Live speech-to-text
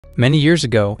Many years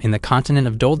ago, in the continent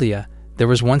of Doldia, there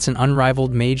was once an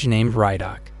unrivaled mage named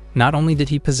Rydok. Not only did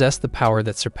he possess the power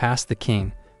that surpassed the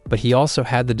king, but he also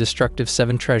had the destructive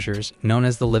 7 treasures known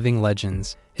as the Living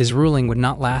Legends. His ruling would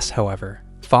not last, however.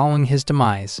 Following his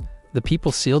demise, the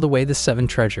people sealed away the 7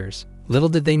 treasures. Little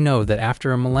did they know that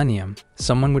after a millennium,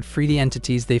 someone would free the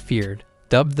entities they feared.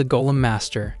 Dubbed the Golem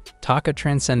Master, Taka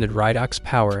transcended Rydok's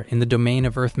power in the domain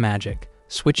of earth magic.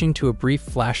 Switching to a brief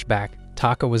flashback,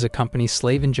 Taka was a company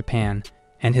slave in Japan,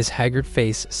 and his haggard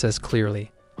face says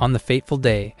clearly, on the fateful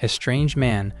day, a strange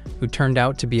man, who turned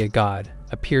out to be a god,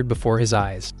 appeared before his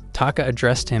eyes. Taka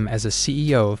addressed him as a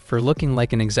CEO for looking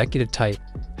like an executive type.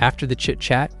 After the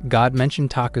chit-chat, God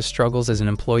mentioned Taka's struggles as an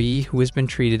employee who has been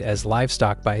treated as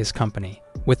livestock by his company.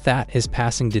 With that, his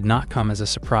passing did not come as a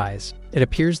surprise. It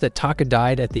appears that Taka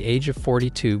died at the age of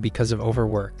 42 because of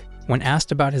overwork. When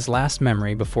asked about his last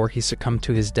memory before he succumbed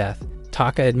to his death,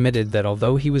 Taka admitted that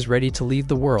although he was ready to leave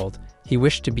the world, he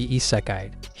wished to be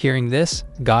isekai'd. Hearing this,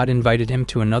 God invited him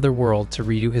to another world to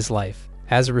redo his life.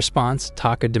 As a response,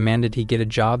 Taka demanded he get a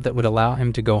job that would allow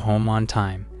him to go home on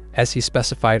time. As he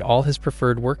specified all his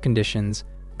preferred work conditions,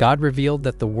 God revealed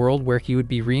that the world where he would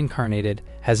be reincarnated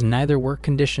has neither work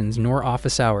conditions nor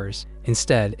office hours.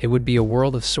 Instead, it would be a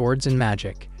world of swords and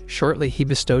magic. Shortly, he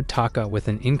bestowed Taka with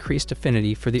an increased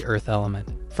affinity for the earth element.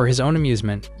 For his own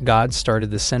amusement, God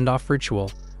started the send-off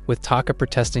ritual, with Taka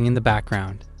protesting in the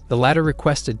background. The latter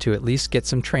requested to at least get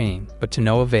some training, but to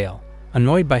no avail.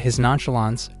 Annoyed by his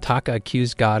nonchalance, Taka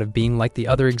accused God of being like the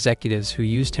other executives who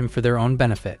used him for their own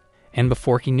benefit, and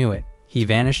before he knew it, he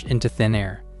vanished into thin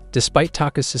air. Despite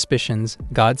Taka's suspicions,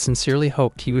 God sincerely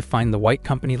hoped he would find the White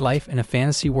Company life in a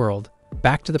fantasy world.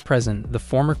 Back to the present, the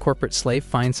former corporate slave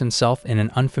finds himself in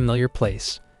an unfamiliar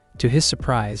place. To his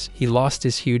surprise, he lost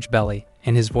his huge belly,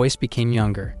 and his voice became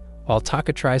younger. While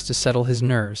Taka tries to settle his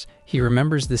nerves, he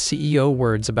remembers the CEO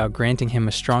words about granting him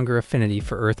a stronger affinity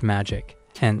for earth magic.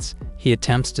 Hence, he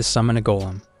attempts to summon a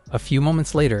golem. A few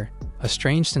moments later, a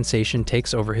strange sensation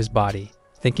takes over his body.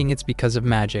 Thinking it's because of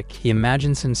magic, he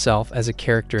imagines himself as a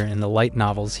character in the light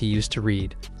novels he used to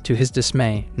read. To his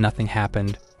dismay, nothing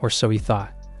happened, or so he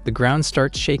thought. The ground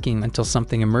starts shaking until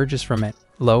something emerges from it.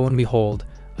 Lo and behold,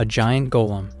 a giant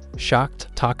golem. Shocked,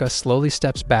 Taka slowly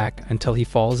steps back until he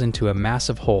falls into a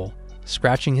massive hole.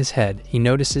 Scratching his head, he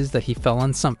notices that he fell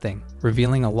on something,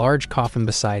 revealing a large coffin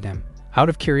beside him. Out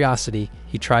of curiosity,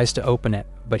 he tries to open it,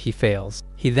 but he fails.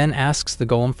 He then asks the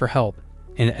golem for help,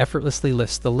 and it effortlessly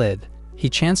lifts the lid. He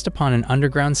chanced upon an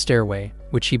underground stairway,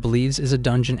 which he believes is a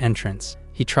dungeon entrance.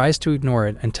 He tries to ignore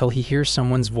it until he hears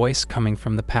someone's voice coming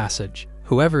from the passage.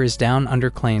 Whoever is down under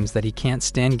claims that he can't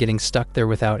stand getting stuck there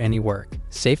without any work.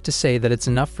 Safe to say that it's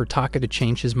enough for Taka to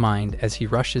change his mind as he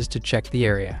rushes to check the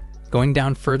area. Going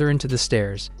down further into the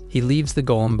stairs, he leaves the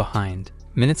golem behind.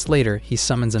 Minutes later, he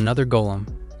summons another golem,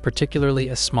 particularly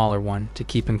a smaller one, to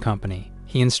keep him company.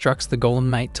 He instructs the golem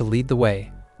knight to lead the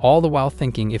way, all the while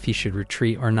thinking if he should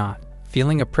retreat or not.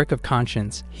 Feeling a prick of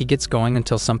conscience, he gets going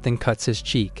until something cuts his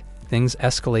cheek. Things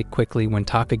escalate quickly when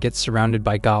Taka gets surrounded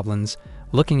by goblins,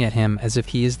 looking at him as if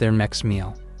he is their next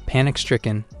meal.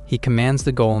 Panic-stricken, he commands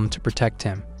the golem to protect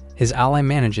him. His ally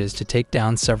manages to take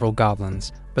down several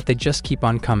goblins, but they just keep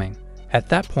on coming. At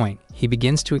that point, he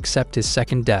begins to accept his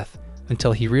second death,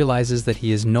 until he realizes that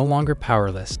he is no longer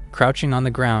powerless. Crouching on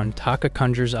the ground, Taka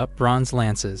conjures up bronze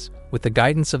lances, with the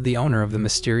guidance of the owner of the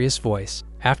mysterious voice.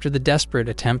 After the desperate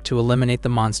attempt to eliminate the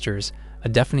monsters, a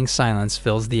deafening silence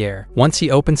fills the air. Once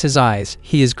he opens his eyes,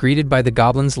 he is greeted by the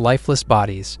goblins' lifeless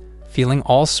bodies. Feeling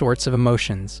all sorts of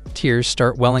emotions, tears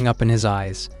start welling up in his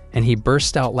eyes, and he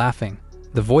bursts out laughing.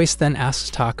 The voice then asks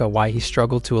Taka why he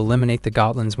struggled to eliminate the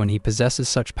goblins when he possesses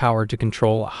such power to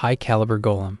control a high-caliber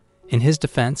golem. In his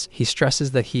defense, he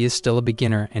stresses that he is still a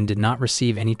beginner and did not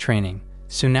receive any training.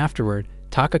 Soon afterward,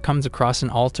 Taka comes across an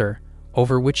altar,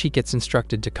 over which he gets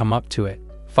instructed to come up to it.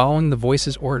 Following the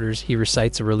voice's orders, he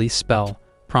recites a release spell,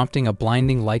 prompting a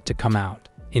blinding light to come out.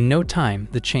 In no time,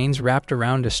 the chains wrapped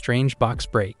around a strange box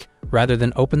break. Rather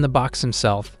than open the box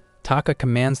himself, Taka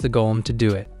commands the golem to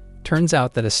do it. Turns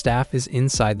out that a staff is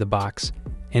inside the box,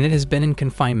 and it has been in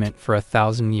confinement for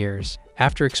 1,000 years.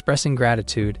 After expressing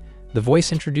gratitude, the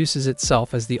voice introduces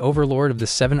itself as the overlord of the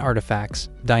 7 artifacts,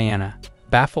 Diana.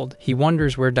 Baffled, he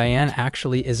wonders where Diana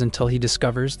actually is until he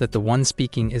discovers that the one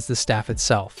speaking is the staff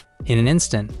itself. In an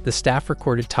instant, the staff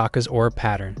recorded Taka's aura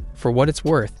pattern. For what it's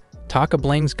worth, Taka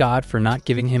blames God for not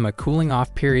giving him a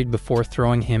cooling-off period before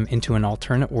throwing him into an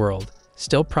alternate world.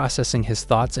 Still processing his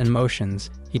thoughts and emotions,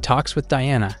 he talks with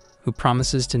Diana, who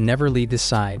promises to never leave his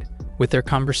side. With their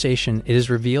conversation, it is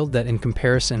revealed that in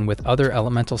comparison with other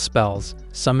elemental spells,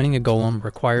 summoning a golem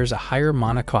requires a higher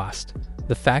mana cost.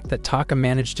 The fact that Taka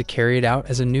managed to carry it out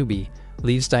as a newbie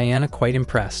leaves Diana quite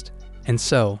impressed, and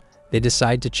so, they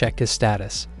decide to check his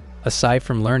status. Aside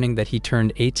from learning that he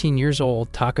turned 18 years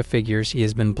old, Taka figures he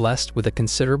has been blessed with a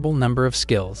considerable number of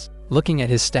skills. Looking at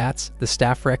his stats, the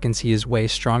staff reckons he is way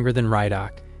stronger than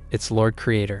Rydok, its Lord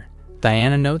Creator.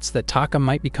 Diana notes that Taka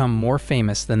might become more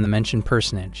famous than the mentioned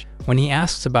personage. When he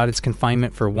asks about its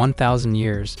confinement for 1,000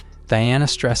 years, Diana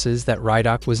stresses that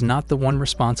Rydok was not the one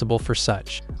responsible for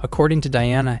such. According to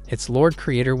Diana, its Lord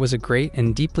Creator was a great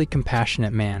and deeply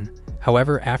compassionate man.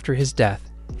 However, after his death,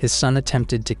 his son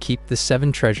attempted to keep the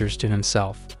 7 treasures to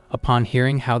himself. Upon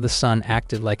hearing how the son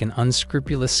acted like an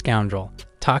unscrupulous scoundrel,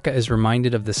 Taka is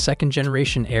reminded of the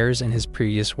second-generation heirs in his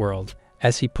previous world.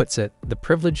 As he puts it, the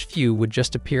privileged few would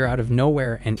just appear out of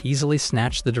nowhere and easily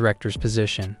snatch the director's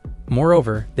position.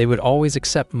 Moreover, they would always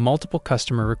accept multiple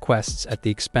customer requests at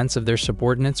the expense of their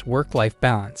subordinates' work-life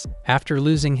balance. After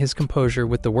losing his composure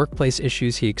with the workplace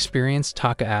issues he experienced,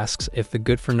 Taka asks if the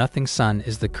good-for-nothing son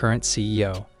is the current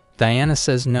CEO. Diana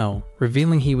says no,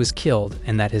 revealing he was killed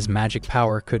and that his magic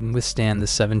power couldn't withstand the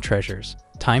 7 treasures.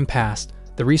 Time passed.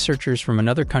 The researchers from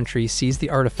another country seized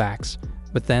the artifacts,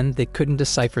 but then they couldn't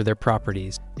decipher their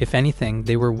properties. If anything,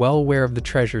 they were well aware of the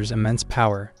treasures' immense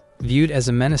power. Viewed as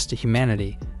a menace to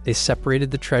humanity, they separated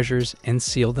the treasures and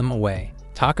sealed them away.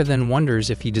 Taka then wonders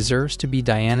if he deserves to be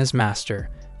Diana's master,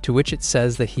 to which it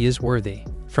says that he is worthy.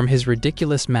 From his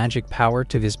ridiculous magic power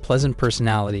to his pleasant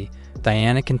personality,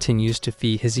 Diana continues to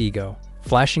feed his ego.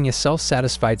 Flashing a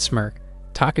self-satisfied smirk,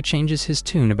 Taka changes his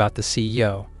tune about the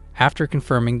CEO. After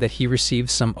confirming that he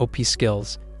received some OP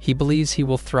skills, he believes he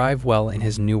will thrive well in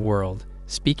his new world.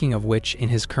 Speaking of which, in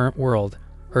his current world,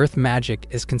 earth magic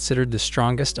is considered the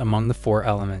strongest among the 4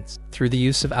 elements. Through the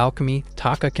use of alchemy,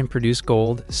 Taka can produce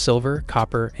gold, silver,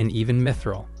 copper, and even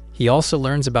mithril. He also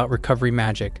learns about recovery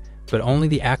magic, but only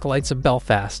the acolytes of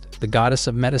Belfast, the goddess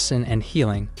of medicine and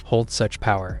healing, hold such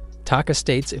power. Taka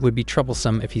states it would be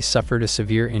troublesome if he suffered a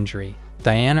severe injury.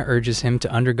 Diana urges him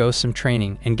to undergo some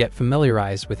training and get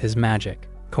familiarized with his magic.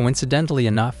 Coincidentally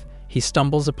enough, he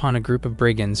stumbles upon a group of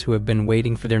brigands who have been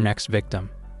waiting for their next victim.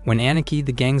 When Aniki,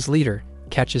 the gang's leader,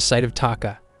 catches sight of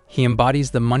Taka, he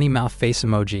embodies the money mouth face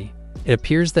emoji. It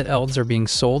appears that elves are being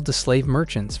sold to slave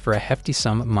merchants for a hefty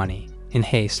sum of money. In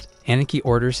haste, Aniki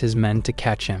orders his men to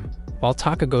catch him. While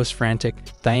Taka goes frantic,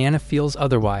 Diana feels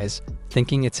otherwise,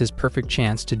 thinking it's his perfect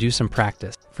chance to do some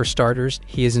practice. For starters,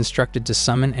 he is instructed to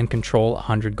summon and control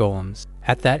 100 golems.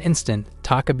 At that instant,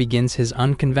 Taka begins his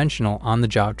unconventional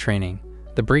on-the-job training.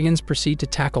 The brigands proceed to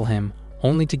tackle him,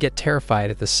 only to get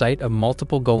terrified at the sight of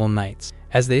multiple golem knights.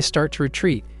 As they start to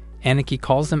retreat, Aniki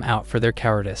calls them out for their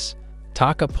cowardice.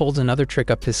 Taka pulls another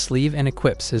trick up his sleeve and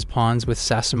equips his pawns with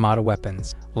Sasumata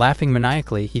weapons. Laughing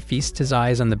maniacally, he feasts his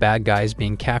eyes on the bad guys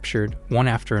being captured, one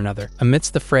after another.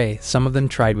 Amidst the fray, some of them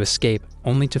try to escape,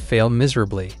 only to fail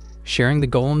miserably. Sharing the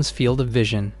golem's field of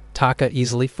vision, Taka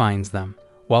easily finds them.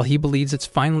 While he believes it's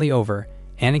finally over,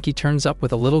 Aniki turns up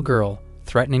with a little girl,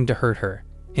 threatening to hurt her.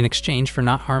 In exchange for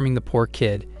not harming the poor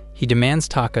kid, he demands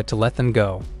Taka to let them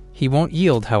go. He won't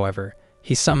yield, however.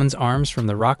 He summons arms from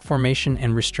the rock formation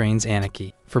and restrains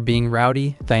Aniki. For being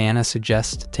rowdy, Diana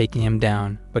suggests taking him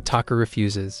down, but Taka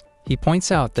refuses. He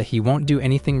points out that he won't do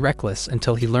anything reckless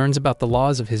until he learns about the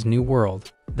laws of his new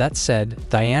world. That said,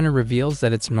 Diana reveals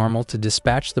that it's normal to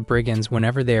dispatch the brigands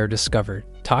whenever they are discovered.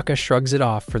 Taka shrugs it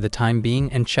off for the time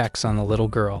being and checks on the little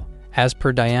girl. As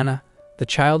per Diana, the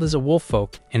child is a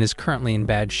wolffolk and is currently in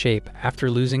bad shape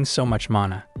after losing so much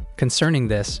mana. Concerning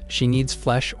this, she needs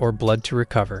flesh or blood to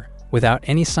recover. Without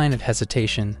any sign of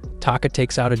hesitation, Taka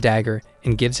takes out a dagger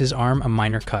and gives his arm a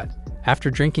minor cut. After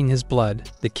drinking his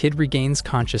blood, the kid regains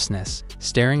consciousness.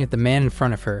 Staring at the man in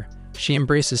front of her, she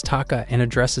embraces Taka and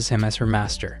addresses him as her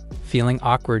master. Feeling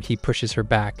awkward, he pushes her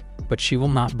back, but she will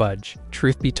not budge.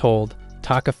 Truth be told,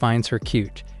 Taka finds her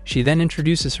cute. She then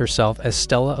introduces herself as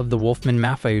Stella of the Wolfman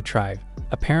Mafayu tribe.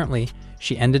 Apparently,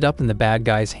 she ended up in the bad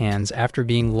guy's hands after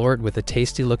being lured with a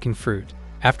tasty-looking fruit.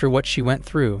 After what she went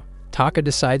through, Taka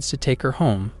decides to take her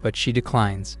home, but she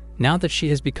declines. Now that she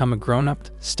has become a grown-up,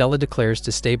 Stella declares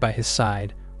to stay by his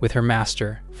side, with her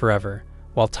master, forever.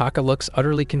 While Taka looks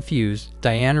utterly confused,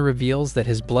 Diana reveals that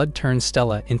his blood turned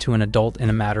Stella into an adult in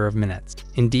a matter of minutes.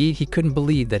 Indeed, he couldn't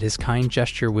believe that his kind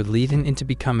gesture would lead him into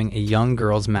becoming a young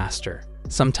girl's master.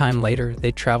 Sometime later,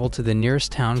 they travel to the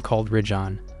nearest town called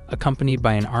Rijon. Accompanied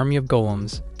by an army of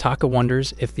golems, Taka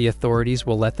wonders if the authorities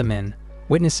will let them in.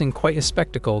 Witnessing quite a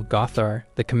spectacle, Gothar,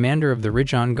 the commander of the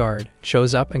Rijon Guard,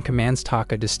 shows up and commands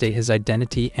Taka to state his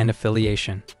identity and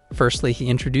affiliation. Firstly, he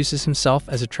introduces himself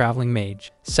as a traveling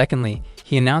mage. Secondly,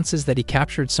 he announces that he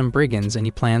captured some brigands and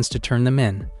he plans to turn them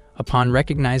in. Upon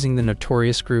recognizing the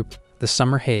notorious group, the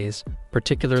summer haze,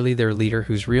 particularly their leader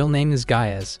whose real name is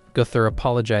Gaius. Gothar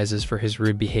apologizes for his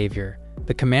rude behavior.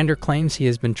 The commander claims he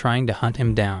has been trying to hunt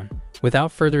him down.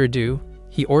 Without further ado,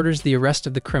 he orders the arrest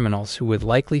of the criminals who would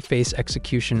likely face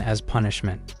execution as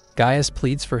punishment. Gaius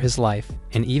pleads for his life,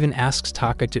 and even asks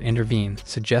Taka to intervene,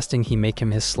 suggesting he make him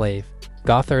his slave.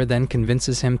 Gothar then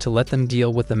convinces him to let them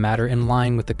deal with the matter in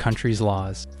line with the country's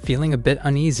laws. Feeling a bit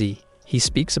uneasy, he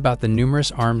speaks about the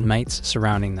numerous armed knights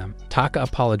surrounding them. Taka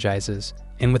apologizes,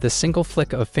 and with a single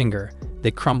flick of a finger,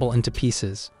 they crumble into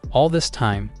pieces. All this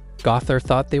time, Gothar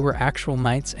thought they were actual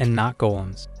knights and not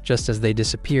golems. Just as they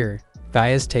disappear,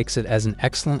 Gaius takes it as an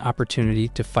excellent opportunity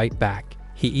to fight back.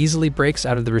 He easily breaks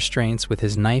out of the restraints with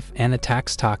his knife and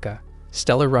attacks Taka.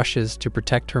 Stella rushes to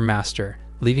protect her master,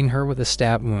 leaving her with a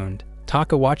stab wound.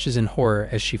 Taka watches in horror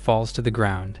as she falls to the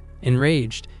ground.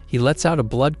 Enraged, he lets out a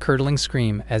blood-curdling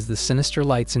scream as the sinister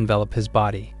lights envelop his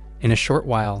body. In a short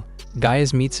while,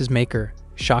 Gaius meets his maker,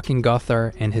 shocking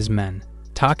Gothar and his men.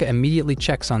 Taka immediately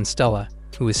checks on Stella,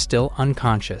 who is still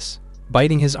unconscious.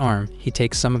 Biting his arm, he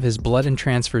takes some of his blood and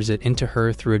transfers it into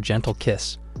her through a gentle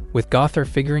kiss. With Gothar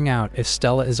figuring out if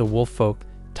Stella is a wolf folk,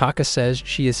 Taka says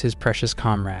she is his precious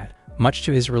comrade. Much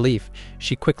to his relief,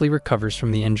 she quickly recovers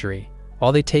from the injury.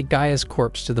 While they take Gaia's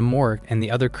corpse to the morgue and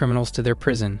the other criminals to their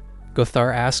prison,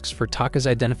 Gothar asks for Taka's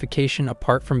identification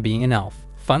apart from being an elf.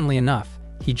 Funnily enough,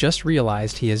 he just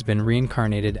realized he has been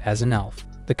reincarnated as an elf.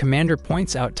 The commander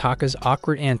points out Taka's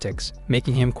awkward antics,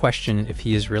 making him question if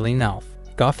he is really an elf.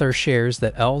 Gothar shares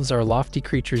that elves are lofty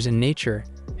creatures in nature,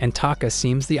 and Taka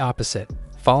seems the opposite.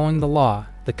 Following the law,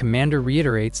 the commander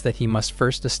reiterates that he must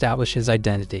first establish his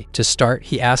identity. To start,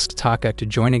 he asks Taka to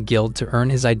join a guild to earn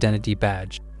his identity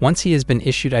badge. Once he has been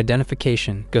issued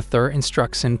identification, Gothar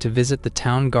instructs him to visit the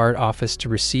town guard office to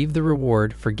receive the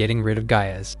reward for getting rid of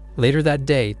Gaius. Later that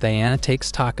day, Diana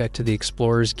takes Taka to the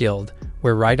Explorers Guild,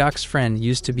 where Rydok's friend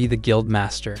used to be the guild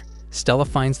master. Stella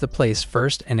finds the place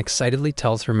first and excitedly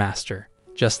tells her master.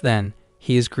 Just then,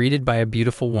 he is greeted by a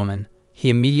beautiful woman. He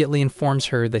immediately informs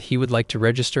her that he would like to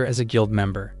register as a guild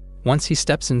member. Once he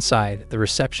steps inside, the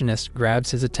receptionist grabs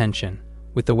his attention.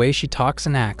 With the way she talks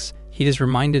and acts, he is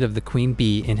reminded of the Queen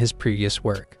Bee in his previous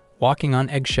work. Walking on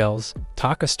eggshells,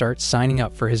 Taka starts signing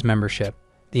up for his membership.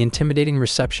 The intimidating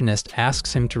receptionist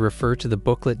asks him to refer to the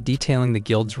booklet detailing the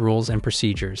guild's rules and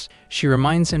procedures. She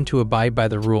reminds him to abide by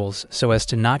the rules so as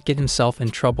to not get himself in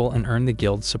trouble and earn the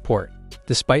guild's support.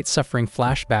 Despite suffering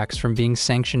flashbacks from being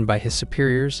sanctioned by his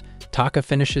superiors, Taka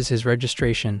finishes his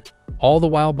registration, all the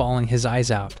while bawling his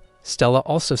eyes out. Stella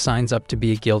also signs up to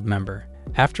be a guild member.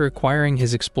 After acquiring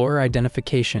his explorer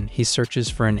identification, he searches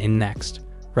for an inn next.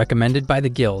 Recommended by the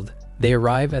guild, they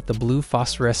arrive at the Blue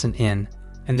Phosphorescent Inn,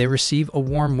 and they receive a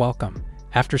warm welcome.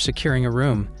 After securing a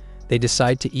room, they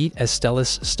decide to eat as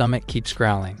Stella's stomach keeps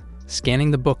growling.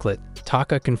 Scanning the booklet,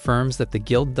 Taka confirms that the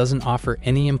guild doesn't offer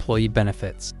any employee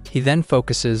benefits. He then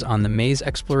focuses on the maze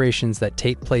explorations that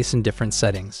take place in different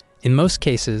settings. In most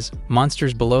cases,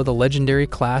 monsters below the legendary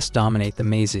class dominate the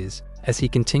mazes. As he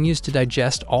continues to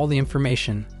digest all the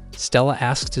information, Stella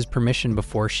asks his permission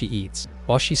before she eats.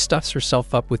 While she stuffs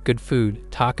herself up with good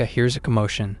food, Taka hears a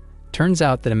commotion. Turns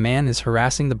out that a man is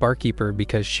harassing the barkeeper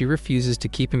because she refuses to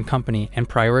keep him company and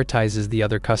prioritizes the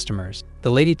other customers.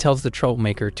 The lady tells the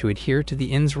troublemaker to adhere to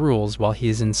the inn's rules while he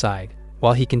is inside.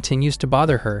 While he continues to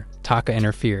bother her, Taka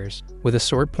interferes. With a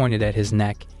sword pointed at his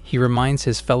neck, he reminds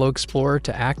his fellow explorer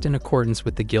to act in accordance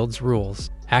with the guild's rules.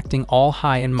 Acting all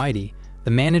high and mighty,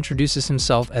 the man introduces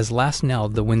himself as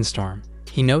Lasneld the Windstorm.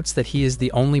 He notes that he is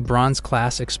the only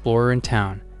bronze-class explorer in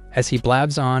town. As he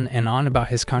blabs on and on about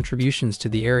his contributions to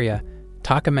the area,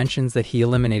 Taka mentions that he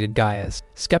eliminated Gaius.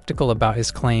 Skeptical about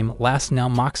his claim, Lasnell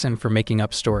mocks him for making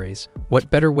up stories. What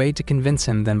better way to convince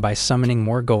him than by summoning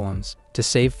more golems? To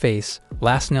save face,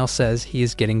 Lasnell says he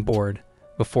is getting bored.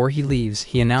 Before he leaves,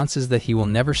 he announces that he will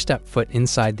never step foot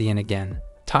inside the inn again.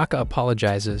 Taka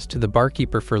apologizes to the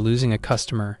barkeeper for losing a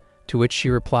customer, to which she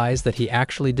replies that he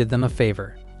actually did them a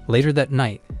favor. Later that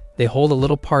night, they hold a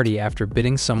little party after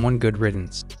bidding someone good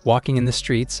riddance. Walking in the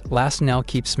streets, Lasnell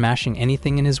keeps smashing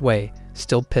anything in his way,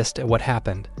 still pissed at what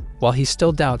happened. While he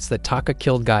still doubts that Taka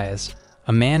killed Gaius,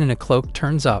 a man in a cloak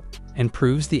turns up and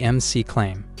proves the MC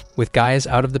claim. With Gaius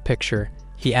out of the picture,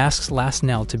 he asks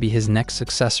Lasnell to be his next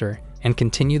successor and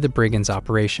continue the brigands'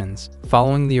 operations.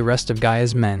 Following the arrest of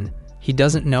Gaius' men, he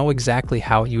doesn't know exactly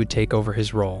how he would take over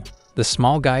his role. The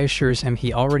small guy assures him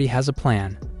he already has a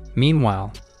plan.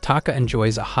 Meanwhile, Taka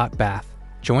enjoys a hot bath.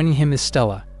 Joining him is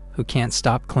Stella, who can't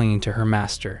stop clinging to her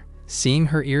master. Seeing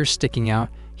her ears sticking out,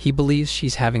 he believes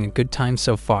she's having a good time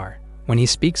so far. When he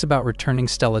speaks about returning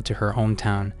Stella to her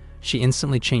hometown, she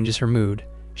instantly changes her mood.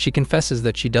 She confesses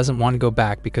that she doesn't want to go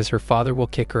back because her father will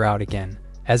kick her out again.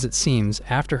 As it seems,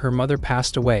 after her mother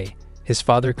passed away, his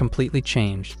father completely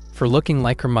changed. For looking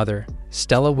like her mother,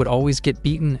 Stella would always get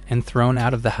beaten and thrown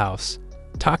out of the house.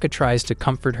 Taka tries to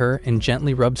comfort her and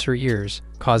gently rubs her ears,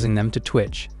 causing them to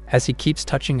twitch. As he keeps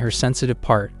touching her sensitive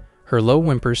part, her low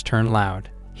whimpers turn loud.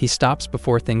 He stops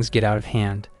before things get out of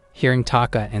hand. Hearing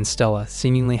Taka and Stella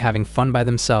seemingly having fun by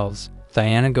themselves,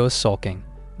 Diana goes sulking.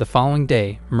 The following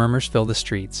day, murmurs fill the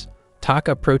streets.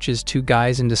 Taka approaches two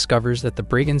guys and discovers that the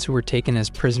brigands who were taken as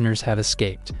prisoners have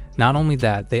escaped. Not only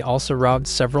that, they also robbed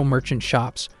several merchant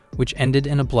shops, which ended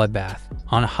in a bloodbath.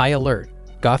 On a high alert,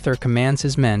 Gothar commands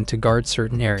his men to guard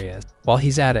certain areas. While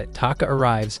he's at it, Taka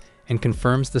arrives and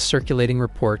confirms the circulating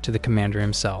report to the commander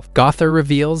himself. Gothar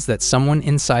reveals that someone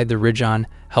inside the Rijon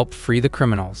helped free the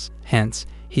criminals. Hence,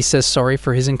 he says sorry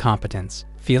for his incompetence.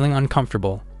 Feeling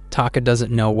uncomfortable, Taka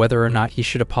doesn't know whether or not he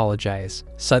should apologize.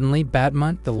 Suddenly,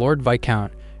 Badmont, the Lord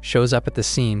Viscount, shows up at the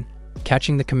scene,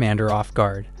 catching the commander off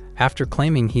guard. After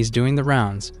claiming he's doing the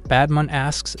rounds, Badmont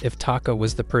asks if Taka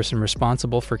was the person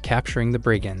responsible for capturing the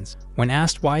brigands. When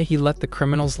asked why he let the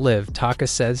criminals live, Taka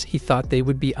says he thought they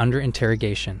would be under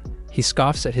interrogation. He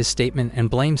scoffs at his statement and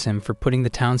blames him for putting the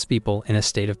townspeople in a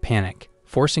state of panic.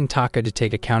 Forcing Taka to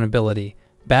take accountability,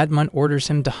 Badmont orders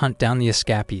him to hunt down the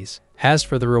escapees. As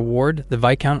for the reward, the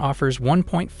Viscount offers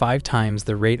 1.5 times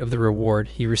the rate of the reward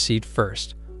he received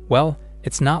first. Well,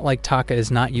 it's not like Taka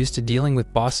is not used to dealing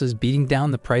with bosses beating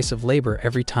down the price of labor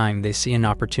every time they see an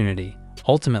opportunity.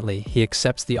 Ultimately, he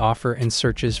accepts the offer and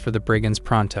searches for the brigands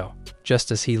pronto.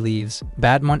 Just as he leaves,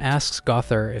 Badmont asks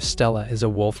Gothar if Stella is a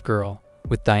wolf girl.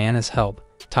 With Diana's help,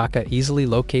 Taka easily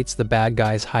locates the bad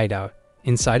guy's hideout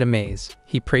inside a maze.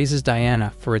 He praises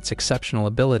Diana for its exceptional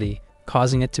ability,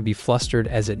 causing it to be flustered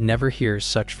as it never hears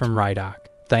such from Rydok.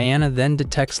 Diana then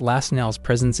detects Lasnell's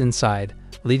presence inside,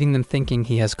 leaving them thinking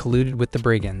he has colluded with the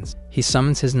brigands. He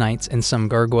summons his knights and some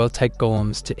gargoyle-type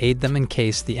golems to aid them in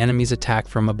case the enemies attack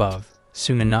from above.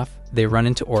 Soon enough, they run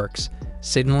into orcs,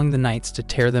 signaling the knights to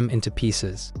tear them into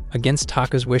pieces. Against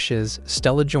Taka's wishes,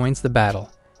 Stella joins the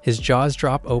battle. His jaws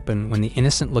drop open when the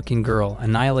innocent-looking girl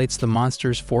annihilates the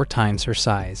monsters 4 times her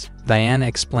size. Diana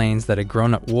explains that a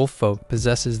grown-up wolf folk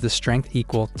possesses the strength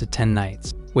equal to 10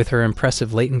 knights. With her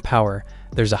impressive latent power,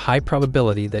 there's a high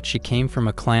probability that she came from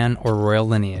a clan or royal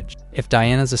lineage. If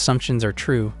Diana's assumptions are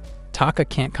true, Taka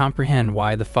can't comprehend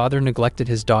why the father neglected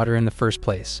his daughter in the first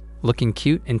place. Looking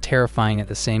cute and terrifying at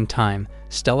the same time,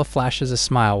 Stella flashes a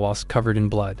smile whilst covered in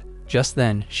blood. Just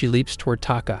then, she leaps toward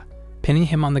Taka, pinning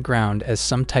him on the ground as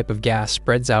some type of gas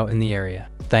spreads out in the area.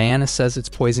 Diana says it's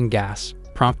poison gas,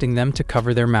 prompting them to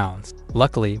cover their mouths.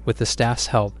 Luckily, with the staff's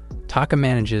help, Taka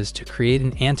manages to create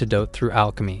an antidote through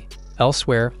alchemy.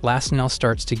 Elsewhere, Lasnell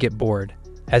starts to get bored.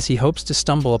 As he hopes to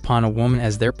stumble upon a woman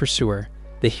as their pursuer,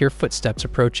 they hear footsteps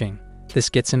approaching. This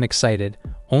gets him excited,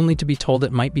 only to be told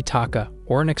it might be Taka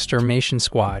or an extermination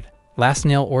squad.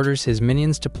 Lasnell orders his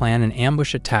minions to plan an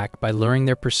ambush attack by luring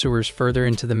their pursuers further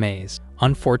into the maze.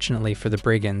 Unfortunately for the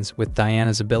brigands, with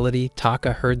Diana's ability,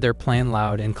 Taka heard their plan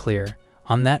loud and clear.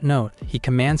 On that note, he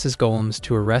commands his golems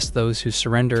to arrest those who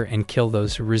surrender and kill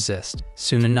those who resist.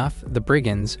 Soon enough, the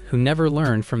brigands, who never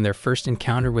learned from their first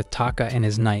encounter with Taka and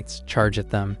his knights, charge at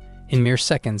them. In mere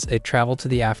seconds, they travel to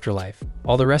the afterlife.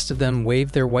 While the rest of them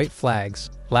wave their white flags,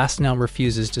 Lasnell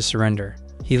refuses to surrender.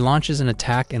 He launches an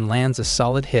attack and lands a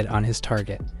solid hit on his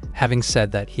target. Having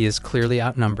said that, he is clearly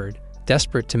outnumbered.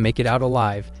 Desperate to make it out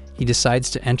alive, he decides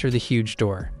to enter the huge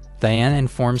door. Diana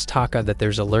informs Taka that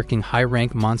there's a lurking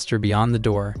high-rank monster beyond the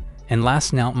door, and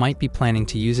Lasnell might be planning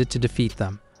to use it to defeat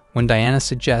them. When Diana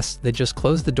suggests they just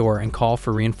close the door and call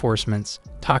for reinforcements,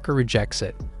 Taka rejects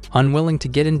it. Unwilling to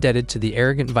get indebted to the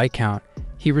arrogant Viscount,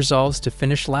 he resolves to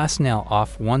finish Lasnell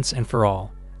off once and for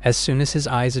all. As soon as his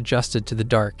eyes adjusted to the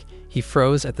dark, he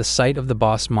froze at the sight of the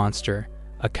boss monster,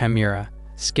 a chimera.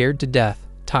 Scared to death,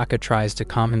 Taka tries to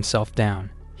calm himself down.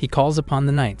 He calls upon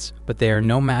the knights, but they are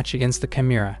no match against the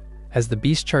chimera. As the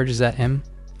beast charges at him,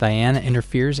 Diana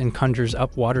interferes and conjures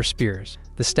up water spears.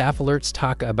 The staff alerts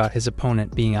Taka about his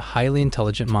opponent being a highly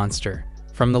intelligent monster.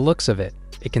 From the looks of it,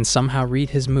 it can somehow read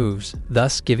his moves,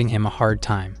 thus giving him a hard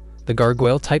time. The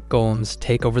gargoyle-type golems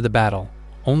take over the battle,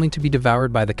 only to be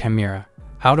devoured by the chimera.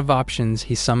 Out of options,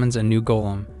 he summons a new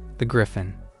golem, the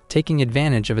griffin. Taking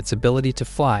advantage of its ability to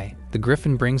fly, the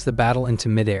griffin brings the battle into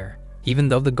midair. Even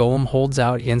though the golem holds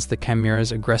out against the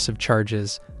chimera's aggressive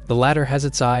charges, the latter has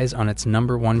its eyes on its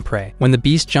number one prey. When the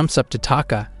beast jumps up to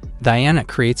Taka, Diana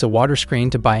creates a water screen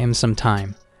to buy him some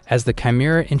time. As the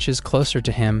chimera inches closer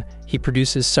to him, he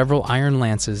produces several iron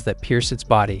lances that pierce its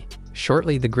body.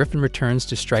 Shortly, the griffin returns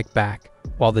to strike back.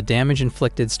 While the damage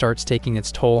inflicted starts taking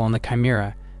its toll on the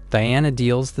chimera, Diana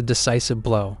deals the decisive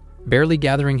blow. Barely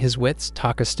gathering his wits,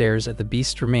 Taka stares at the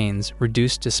beast's remains,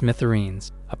 reduced to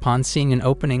smithereens. Upon seeing an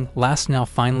opening, Lasnell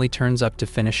finally turns up to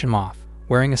finish him off.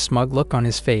 Wearing a smug look on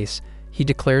his face, he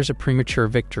declares a premature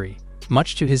victory.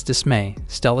 Much to his dismay,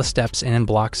 Stella steps in and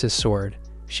blocks his sword.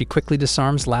 She quickly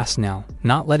disarms Lasnell,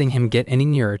 not letting him get any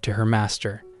nearer to her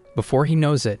master. Before he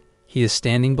knows it, he is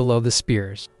standing below the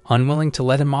spears. Unwilling to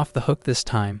let him off the hook this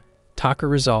time, Taka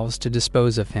resolves to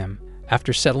dispose of him.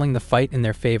 After settling the fight in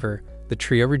their favor, the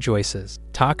trio rejoices.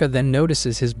 Taka then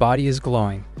notices his body is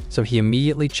glowing, so he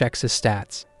immediately checks his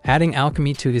stats. Adding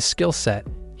alchemy to his skill set,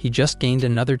 he just gained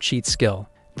another cheat skill.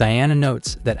 Diana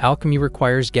notes that alchemy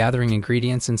requires gathering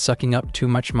ingredients and sucking up too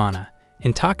much mana.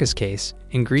 In Taka's case,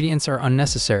 ingredients are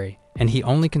unnecessary, and he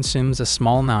only consumes a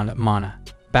small amount of mana.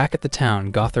 Back at the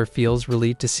town, Gothar feels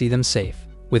relieved to see them safe.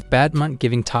 With Badmunt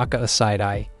giving Taka a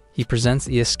side-eye, he presents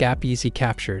the escapees he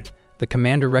captured. The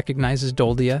commander recognizes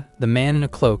Doldia, the man in a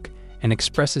cloak, and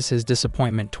expresses his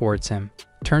disappointment towards him.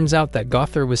 Turns out that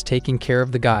Gothar was taking care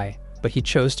of the guy, but he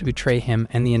chose to betray him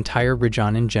and the entire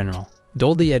Rijon in general.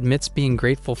 Doldia admits being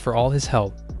grateful for all his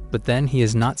help, but then he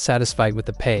is not satisfied with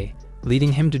the pay,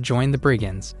 leading him to join the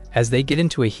brigands. As they get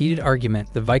into a heated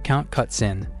argument, the Viscount cuts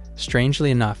in.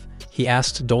 Strangely enough, he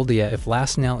asks Doldia if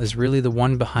Lasnell is really the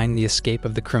one behind the escape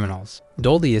of the criminals.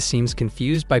 Doldia seems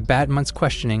confused by Badmunt's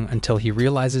questioning until he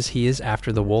realizes he is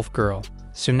after the wolf girl.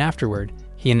 Soon afterward,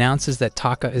 he announces that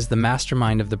Taka is the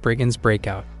mastermind of the brigands'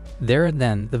 breakout. There and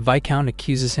then, the Viscount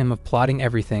accuses him of plotting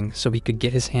everything so he could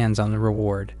get his hands on the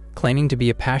reward. Claiming to be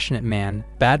a passionate man,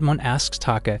 Badmunt asks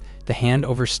Taka to hand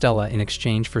over Stella in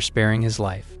exchange for sparing his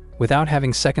life. Without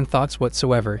having second thoughts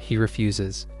whatsoever, he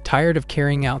refuses. Tired of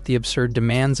carrying out the absurd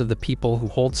demands of the people who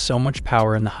hold so much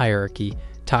power in the hierarchy,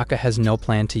 Taka has no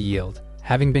plan to yield.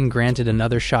 Having been granted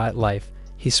another shot at life,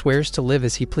 he swears to live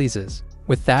as he pleases.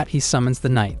 With that, he summons the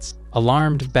knights.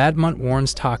 Alarmed, Badmunt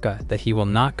warns Taka that he will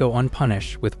not go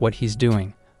unpunished with what he's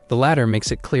doing. The latter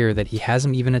makes it clear that he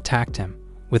hasn't even attacked him.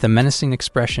 With a menacing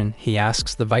expression, he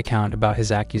asks the Viscount about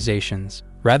his accusations.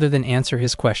 Rather than answer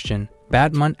his question,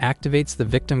 Badmunt activates the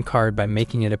victim card by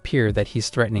making it appear that he's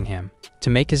threatening him. To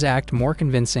make his act more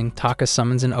convincing, Taka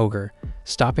summons an ogre,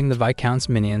 stopping the Viscount's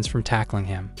minions from tackling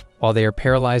him. While they are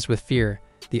paralyzed with fear,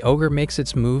 the ogre makes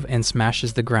its move and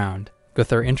smashes the ground.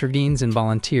 Gothar intervenes and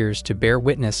volunteers to bear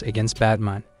witness against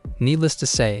Badmunt. Needless to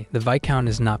say, the Viscount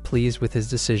is not pleased with his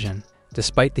decision.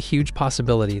 Despite the huge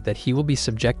possibility that he will be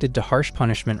subjected to harsh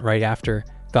punishment right after,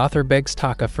 Gothar begs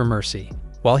Taka for mercy.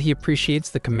 While he appreciates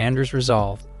the commander's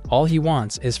resolve, all he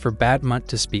wants is for Badmunt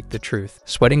to speak the truth.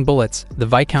 Sweating bullets, the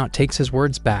Viscount takes his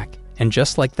words back, and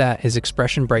just like that, his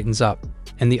expression brightens up,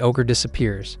 and the ogre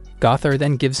disappears. Gothar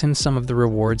then gives him some of the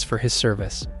rewards for his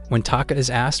service. When Taka is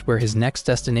asked where his next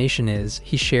destination is,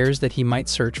 he shares that he might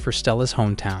search for Stella's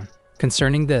hometown.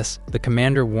 Concerning this, the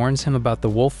commander warns him about the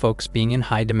wolf folks being in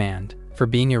high demand. For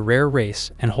being a rare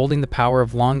race and holding the power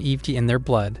of longevity in their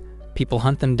blood, people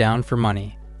hunt them down for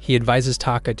money. He advises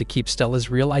Taka to keep Stella's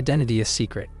real identity a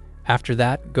secret. After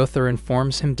that, Gothar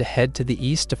informs him to head to the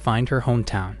east to find her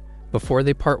hometown. Before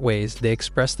they part ways, they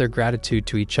express their gratitude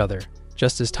to each other.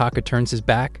 Just as Taka turns his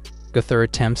back, Gothar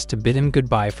attempts to bid him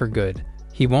goodbye for good.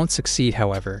 He won't succeed,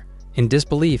 however. In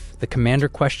disbelief, the commander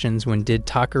questions when did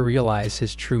Taka realize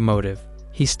his true motive.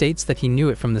 He states that he knew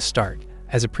it from the start.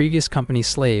 As a previous company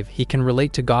slave, he can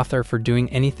relate to Gothar for doing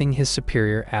anything his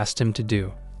superior asked him to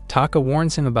do. Taka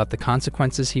warns him about the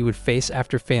consequences he would face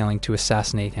after failing to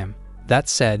assassinate him. That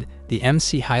said, the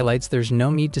MC highlights there's no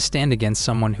need to stand against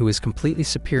someone who is completely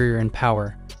superior in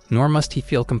power, nor must he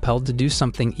feel compelled to do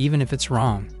something even if it's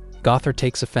wrong. Gothar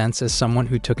takes offense as someone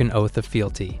who took an oath of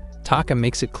fealty. Taka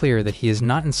makes it clear that he is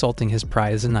not insulting his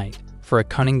pride as a knight. For a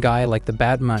cunning guy like the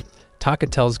Badmunt, Taka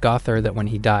tells Gothar that when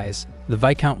he dies, the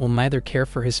Viscount will neither care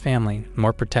for his family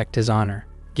nor protect his honor.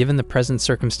 Given the present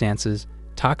circumstances,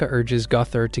 Taka urges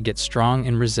Gothar to get strong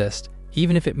and resist,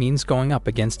 even if it means going up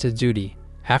against his duty.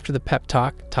 After the pep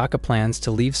talk, Taka plans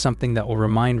to leave something that will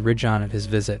remind Rijon of his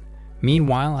visit.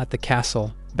 Meanwhile, at the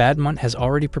castle, Badmunt has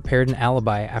already prepared an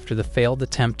alibi after the failed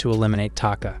attempt to eliminate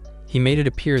Taka. He made it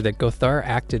appear that Gothar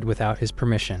acted without his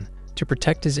permission. To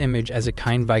protect his image as a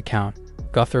kind Viscount,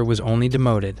 Gothar was only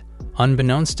demoted.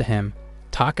 Unbeknownst to him,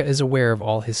 Taka is aware of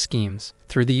all his schemes.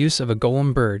 Through the use of a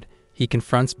golem bird, he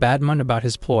confronts Badmunt about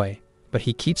his ploy, but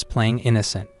he keeps playing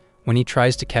innocent. When he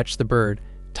tries to catch the bird,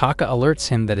 Taka alerts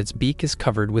him that its beak is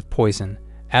covered with poison.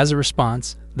 As a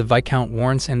response, the Viscount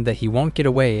warns him that he won't get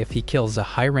away if he kills a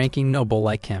high-ranking noble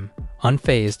like him.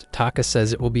 Unfazed, Taka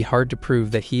says it will be hard to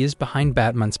prove that he is behind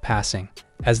Badmunt's passing.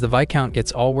 As the Viscount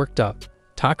gets all worked up,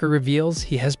 Taka reveals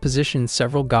he has positioned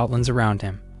several goblins around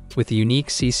him. With the unique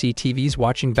CCTVs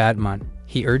watching Batman,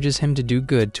 he urges him to do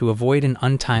good to avoid an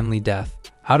untimely death.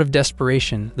 Out of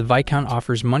desperation, the Viscount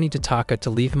offers money to Taka to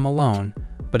leave him alone,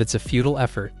 but it's a futile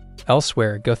effort.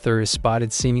 Elsewhere, Guthur is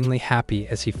spotted seemingly happy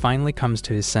as he finally comes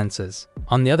to his senses.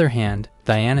 On the other hand,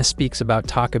 Diana speaks about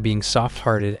Taka being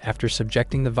soft-hearted after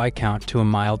subjecting the Viscount to a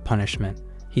mild punishment.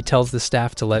 He tells the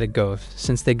staff to let it go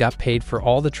since they got paid for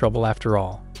all the trouble after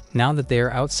all. Now that they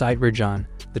are outside Rijon,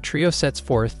 the trio sets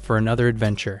forth for another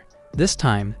adventure. This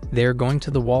time, they are going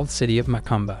to the walled city of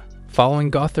Macumba. Following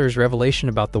Guthur's revelation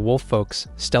about the wolf folks,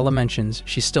 Stella mentions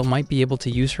she still might be able to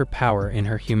use her power in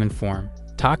her human form.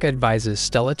 Taka advises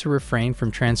Stella to refrain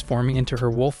from transforming into her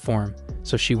wolf form,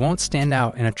 so she won't stand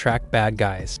out and attract bad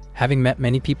guys. Having met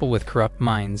many people with corrupt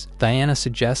minds, Diana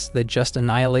suggests they just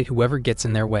annihilate whoever gets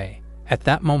in their way. At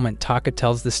that moment, Taka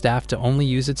tells the staff to only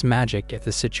use its magic if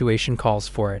the situation calls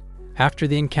for it. After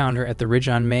the encounter at the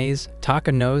Rijon maze,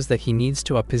 Taka knows that he needs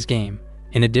to up his game.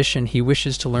 In addition, he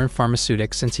wishes to learn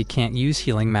pharmaceutics since he can't use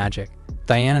healing magic.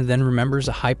 Diana then remembers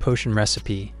a high potion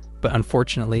recipe, but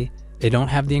unfortunately, they don't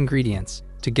have the ingredients.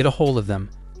 To get a hold of them,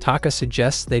 Taka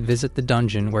suggests they visit the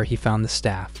dungeon where he found the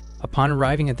staff. Upon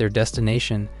arriving at their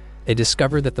destination, they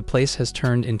discover that the place has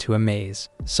turned into a maze.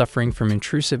 Suffering from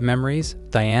intrusive memories,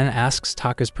 Diana asks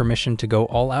Taka's permission to go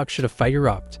all out should a fight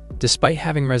erupt. Despite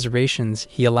having reservations,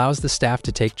 he allows the staff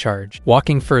to take charge.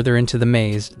 Walking further into the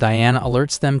maze, Diana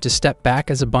alerts them to step back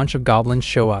as a bunch of goblins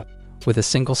show up. With a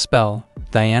single spell,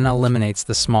 Diana eliminates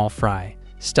the small fry.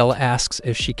 Stella asks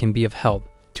if she can be of help,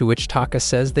 to which Taka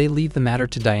says they leave the matter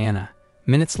to Diana.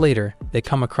 Minutes later, they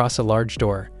come across a large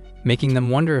door, making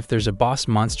them wonder if there's a boss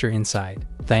monster inside.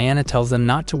 Diana tells them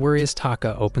not to worry as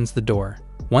Taka opens the door.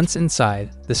 Once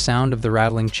inside, the sound of the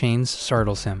rattling chains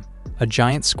startles him. A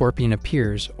giant scorpion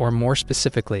appears, or more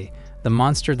specifically, the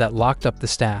monster that locked up the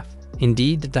staff.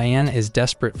 Indeed, Diana is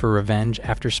desperate for revenge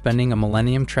after spending a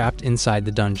millennium trapped inside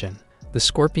the dungeon. The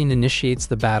scorpion initiates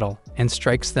the battle and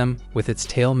strikes them with its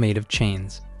tail made of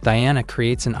chains. Diana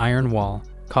creates an iron wall,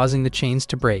 causing the chains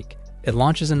to break. It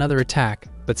launches another attack,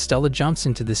 but Stella jumps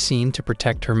into the scene to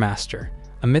protect her master.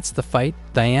 Amidst the fight,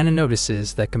 Diana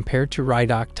notices that compared to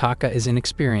Rydok, Taka is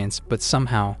inexperienced, but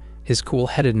somehow, his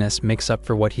cool-headedness makes up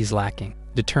for what he's lacking.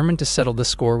 Determined to settle the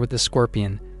score with the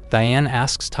scorpion, Diana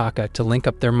asks Taka to link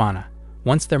up their mana.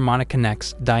 Once their mana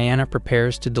connects, Diana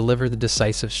prepares to deliver the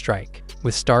decisive strike.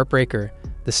 With Starbreaker,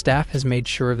 the staff has made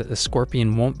sure that the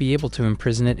scorpion won't be able to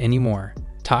imprison it anymore.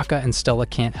 Taka and Stella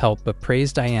can't help but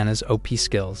praise Diana's OP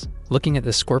skills. Looking at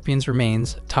the scorpion's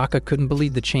remains, Taka couldn't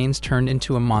believe the chains turned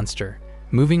into a monster.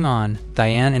 Moving on,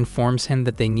 Diana informs him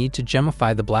that they need to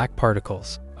gemify the black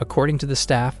particles. According to the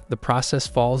staff, the process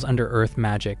falls under earth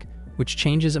magic, which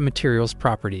changes a material's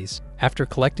properties. After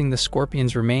collecting the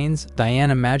scorpion's remains,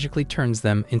 Diana magically turns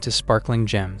them into sparkling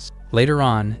gems. Later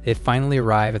on, they finally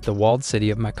arrive at the walled city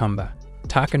of Macumba.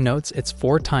 Taka notes it's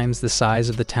 4 times the size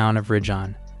of the town of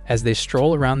Rijon. As they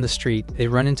stroll around the street, they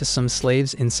run into some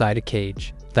slaves inside a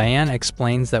cage. Diana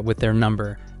explains that with their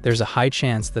number, there's a high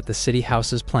chance that the city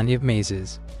houses plenty of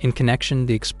mazes. In connection,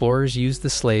 the explorers use the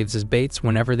slaves as baits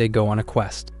whenever they go on a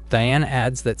quest. Diana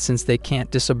adds that since they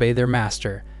can't disobey their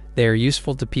master, they are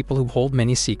useful to people who hold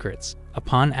many secrets.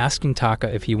 Upon asking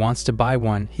Taka if he wants to buy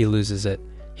one, he loses it.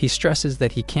 He stresses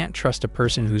that he can't trust a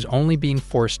person who's only being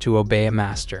forced to obey a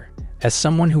master. As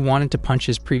someone who wanted to punch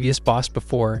his previous boss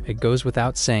before, it goes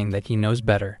without saying that he knows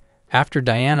better. After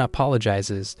Diana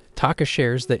apologizes, Taka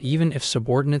shares that even if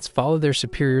subordinates follow their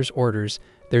superiors' orders,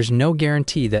 there's no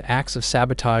guarantee that acts of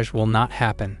sabotage will not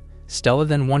happen. Stella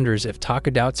then wonders if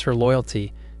Taka doubts her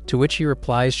loyalty, to which he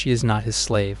replies she is not his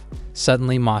slave.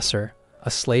 Suddenly Maser,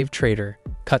 a slave trader,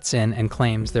 cuts in and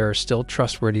claims there are still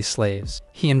trustworthy slaves.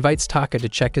 He invites Taka to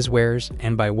check his wares,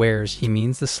 and by wares he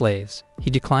means the slaves. He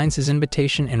declines his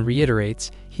invitation and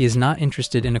reiterates he is not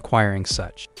interested in acquiring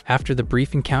such. After the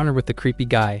brief encounter with the creepy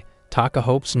guy, Taka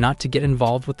hopes not to get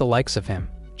involved with the likes of him.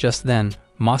 Just then,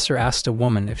 Maser asks a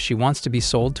woman if she wants to be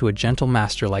sold to a gentle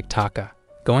master like Taka.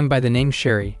 Going by the name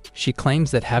Sherry, she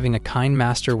claims that having a kind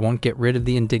master won't get rid of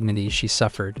the indignity she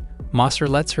suffered. Maser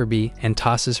lets her be and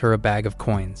tosses her a bag of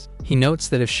coins. He notes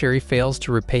that if Sherry fails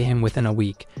to repay him within a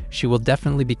week, she will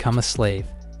definitely become a slave.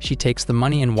 She takes the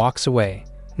money and walks away.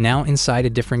 Now inside a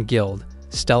different guild,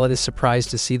 Stella is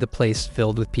surprised to see the place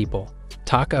filled with people.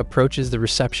 Taka approaches the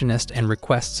receptionist and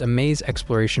requests a maze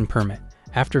exploration permit.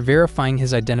 After verifying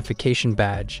his identification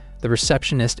badge, the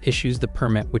receptionist issues the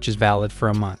permit, which is valid for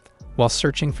a month. While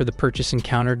searching for the purchase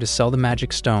encounter to sell the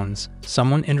magic stones,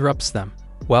 someone interrupts them.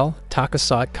 Well, Taka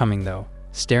saw it coming though.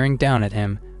 Staring down at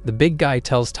him, the big guy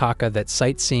tells Taka that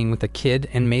sightseeing with a kid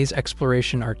and maze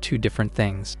exploration are 2 different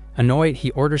things. Annoyed,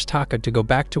 he orders Taka to go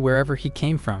back to wherever he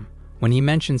came from. When he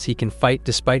mentions he can fight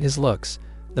despite his looks,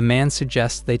 the man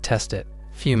suggests they test it.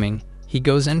 Fuming, he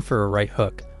goes in for a right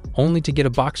hook, only to get a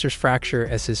boxer's fracture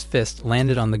as his fist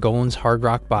landed on the golem's hard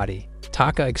rock body.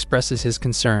 Taka expresses his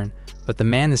concern, but the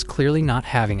man is clearly not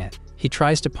having it. He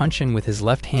tries to punch in with his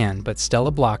left hand, but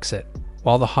Stella blocks it.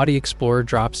 While the haughty explorer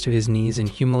drops to his knees in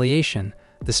humiliation,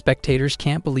 the spectators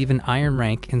can't believe an iron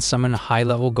rank can summon a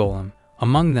high-level golem.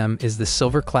 Among them is the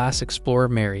silver-class explorer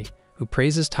Mary, who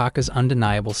praises Taka's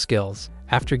undeniable skills.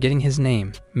 After getting his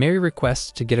name, Mary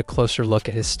requests to get a closer look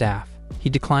at his staff. He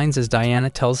declines as Diana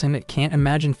tells him it can't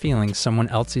imagine feeling someone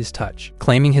else's touch.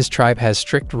 Claiming his tribe has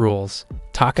strict rules,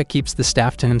 Taka keeps the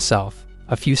staff to himself.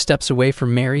 A few steps away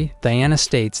from Mary, Diana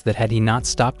states that had he not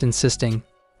stopped insisting,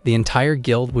 the entire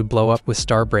guild would blow up with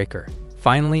Starbreaker.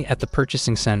 Finally, at the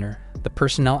purchasing center, the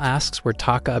personnel asks where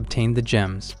Taka obtained the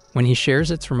gems. When he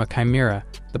shares it's from a chimera,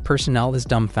 the personnel is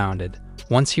dumbfounded.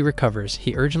 Once he recovers,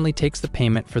 he urgently takes the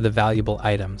payment for the valuable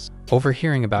items.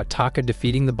 Overhearing about Taka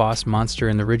defeating the boss monster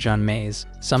in the Ridgeon Maze,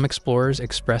 some explorers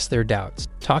express their doubts.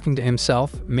 Talking to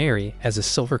himself, Mary, as a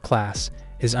silver class,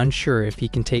 is unsure if he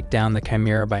can take down the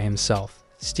chimera by himself.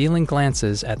 Stealing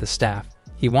glances at the staff,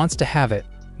 he wants to have it,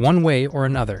 one way or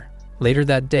another. Later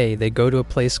that day, they go to a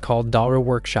place called Dalra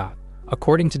Workshop.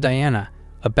 According to Diana,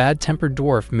 a bad-tempered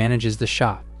dwarf manages the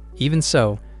shop. Even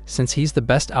so, since he's the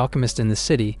best alchemist in the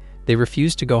city, they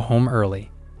refuse to go home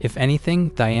early. If anything,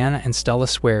 Diana and Stella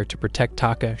swear to protect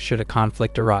Taka should a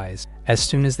conflict arise. As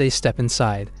soon as they step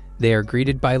inside, they are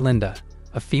greeted by Linda,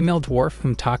 a female dwarf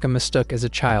whom Taka mistook as a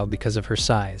child because of her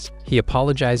size. He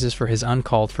apologizes for his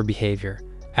uncalled-for behavior.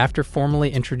 After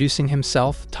formally introducing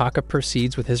himself, Taka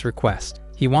proceeds with his request.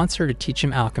 He wants her to teach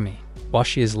him alchemy. While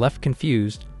she is left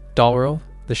confused, Dalro,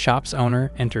 the shop's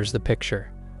owner, enters the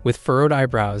picture. With furrowed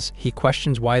eyebrows, he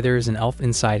questions why there is an elf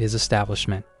inside his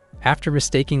establishment. After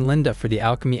mistaking Linda for the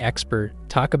alchemy expert,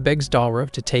 Taka begs Dalro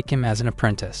to take him as an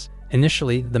apprentice.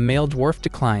 Initially, the male dwarf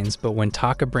declines, but when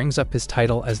Taka brings up his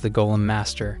title as the Golem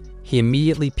Master, he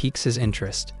immediately piques his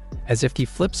interest. As if he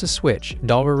flips a switch,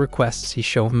 Dalro requests he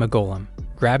show him a golem.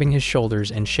 Grabbing his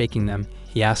shoulders and shaking them,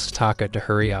 he asks Taka to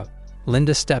hurry up.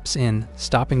 Linda steps in,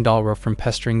 stopping Dalro from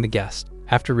pestering the guest.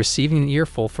 After receiving an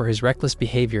earful for his reckless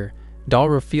behavior,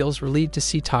 Dalro feels relieved to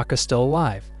see Taka still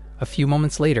alive. A few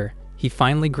moments later, he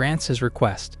finally grants his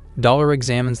request. Dalro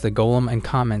examines the golem and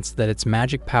comments that its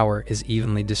magic power is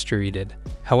evenly distributed.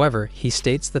 However, he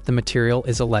states that the material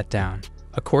is a letdown.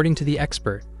 According to the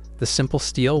expert, the simple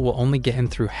steel will only get him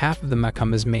through half of the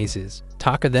Makuma's mazes.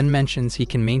 Taka then mentions he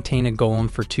can maintain a golem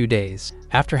for 2 days.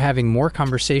 After having more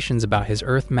conversations about his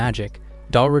earth magic,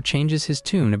 Dalro changes his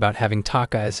tune about having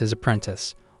Taka as his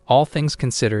apprentice. All things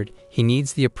considered, he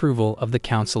needs the approval of the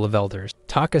Council of Elders.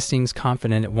 Taka seems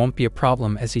confident it won't be a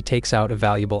problem as he takes out a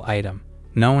valuable item.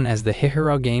 Known as the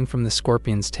Hihirogane from the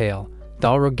scorpion's tail,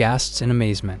 Dalro gasps in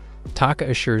amazement. Taka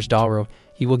assures Dalro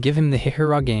he will give him the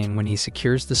Hihirogane when he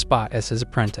secures the spot as his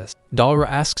apprentice. Dalro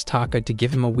asks Taka to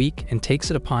give him a week and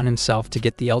takes it upon himself to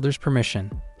get the Elder's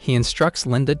permission. He instructs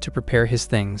Linda to prepare his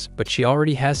things, but she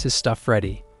already has his stuff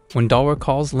ready. When Dalro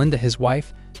calls Linda his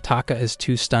wife, Taka is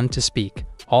too stunned to speak.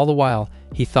 All the while,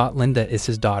 he thought Linda is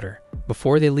his daughter.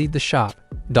 Before they leave the shop,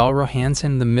 Dalro hands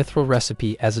him the mithril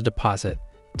recipe as a deposit.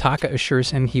 Taka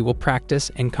assures him he will practice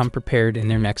and come prepared in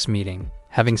their next meeting.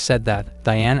 Having said that,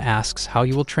 Diane asks how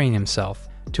he will train himself,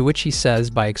 to which he says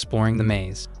by exploring the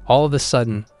maze. All of a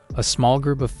sudden, a small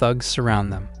group of thugs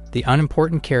surround them. The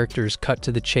unimportant characters cut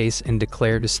to the chase and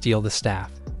declare to steal the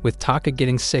staff. With Taka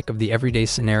getting sick of the everyday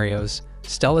scenarios,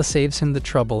 Stella saves him the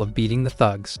trouble of beating the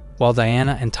thugs. While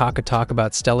Diana and Taka talk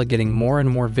about Stella getting more and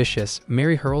more vicious,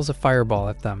 Mary hurls a fireball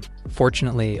at them.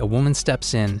 Fortunately, a woman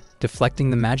steps in, deflecting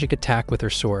the magic attack with her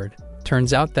sword.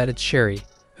 Turns out that it's Sherry,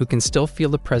 who can still feel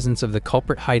the presence of the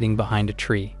culprit hiding behind a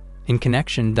tree. In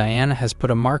connection, Diana has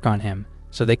put a mark on him,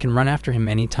 so they can run after him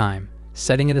anytime.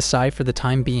 Setting it aside for the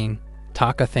time being,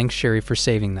 Taka thanks Sherry for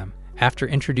saving them. After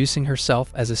introducing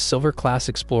herself as a silver-class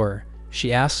explorer,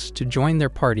 she asks to join their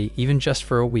party even just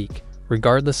for a week.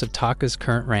 Regardless of Taka's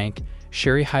current rank,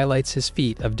 Sherry highlights his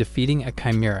feat of defeating a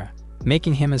chimera,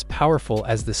 making him as powerful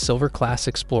as the silver-class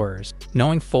explorers.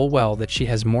 Knowing full well that she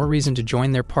has more reason to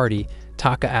join their party,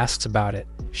 Taka asks about it.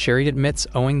 Sherry admits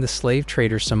owing the slave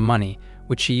trader some money,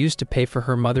 which she used to pay for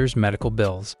her mother's medical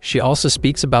bills. She also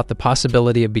speaks about the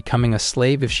possibility of becoming a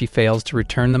slave if she fails to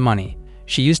return the money.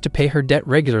 She used to pay her debt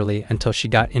regularly until she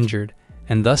got injured,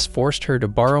 and thus forced her to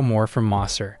borrow more from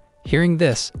Mosser. Hearing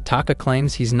this, Taka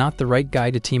claims he's not the right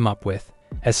guy to team up with.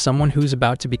 As someone who's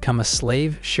about to become a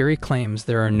slave, Sherry claims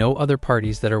there are no other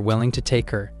parties that are willing to take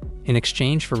her. In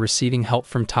exchange for receiving help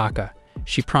from Taka,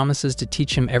 She promises to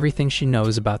teach him everything she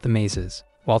knows about the mazes.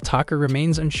 While Taka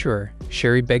remains unsure,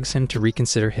 Sherry begs him to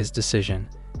reconsider his decision.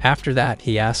 After that,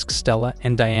 he asks Stella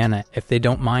and Diana if they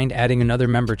don't mind adding another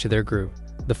member to their group.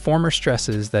 The former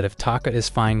stresses that if Taka is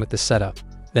fine with the setup,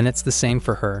 then it's the same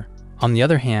for her. On the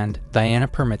other hand, Diana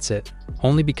permits it,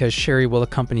 only because Sherry will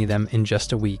accompany them in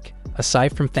just a week.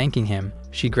 Aside from thanking him,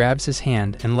 she grabs his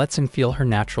hand and lets him feel her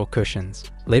natural cushions.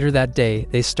 Later that day,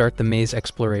 they start the maze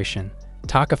exploration.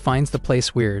 Taka finds the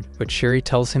place weird, but Sherry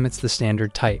tells him it's the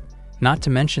standard type. Not to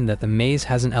mention that the maze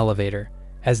has an elevator.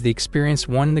 As the experienced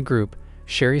one in the group,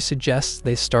 Sherry suggests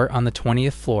they start on the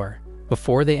 20th floor.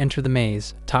 Before they enter the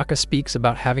maze, Taka speaks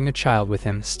about having a child with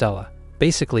him, Stella.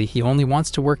 Basically, he only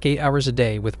wants to work 8 hours a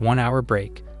day with 1 hour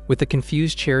break. With the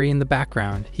confused Sherry in the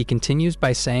background, he continues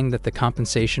by saying that the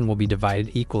compensation will be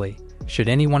divided equally. Should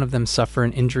any one of them suffer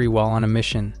an injury while on a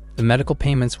mission, the medical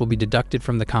payments will be deducted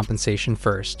from the compensation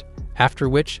first, after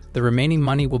which the remaining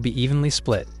money will be evenly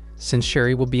split. Since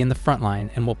Sherry will be in the front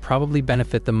line and will probably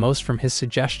benefit the most from his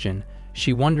suggestion,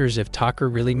 she wonders if Taka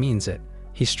really means it.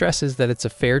 He stresses that it's a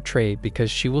fair trade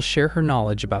because she will share her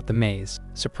knowledge about the maze.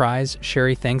 Surprised,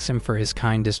 Sherry thanks him for his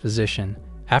kind disposition.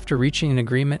 After reaching an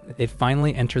agreement, they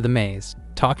finally enter the maze.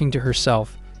 Talking to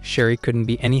herself, Sherry couldn't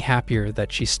be any happier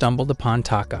that she stumbled upon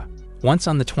Taka. Once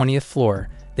on the 20th floor,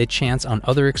 they chance on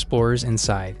other explorers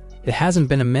inside. It hasn't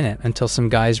been a minute until some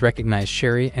guys recognize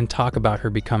Sherry and talk about her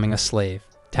becoming a slave.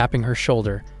 Tapping her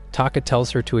shoulder, Taka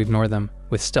tells her to ignore them,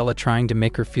 with Stella trying to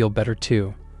make her feel better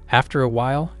too. After a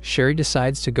while, Sherry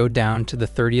decides to go down to the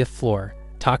 30th floor.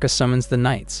 Taka summons the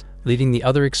knights, leaving the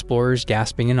other explorers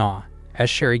gasping in awe. As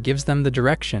Sherry gives them the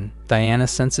direction, Diana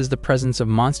senses the presence of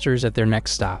monsters at their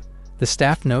next stop. The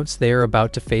staff notes they are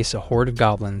about to face a horde of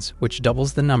goblins, which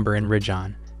doubles the number in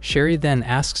Ridgeon. Sherry then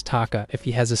asks Taka if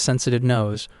he has a sensitive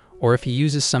nose, or if he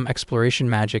uses some exploration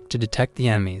magic to detect the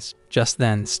enemies. Just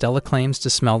then, Stella claims to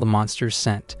smell the monster's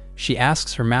scent. She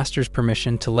asks her master's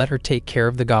permission to let her take care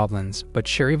of the goblins, but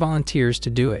Sherry volunteers to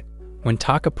do it. When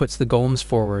Taka puts the golems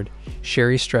forward,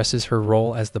 Sherry stresses her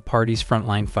role as the party's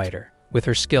frontline fighter. With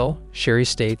her skill, Sherry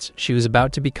states she was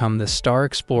about to become the star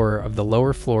explorer of the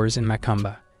lower floors in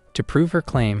Macumba. To prove her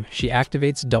claim, she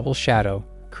activates Double Shadow,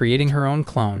 creating her own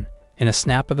clone. In a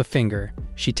snap of a finger,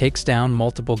 she takes down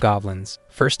multiple goblins.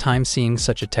 First time seeing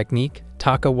such a technique,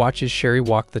 Taka watches Sherry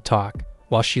walk the talk.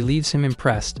 While she leaves him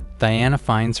impressed, Diana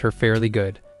finds her fairly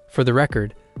good. For the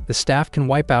record, the staff can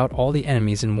wipe out all the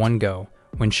enemies in one go.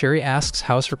 When Sherry asks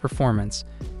how's her performance,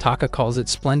 Taka calls it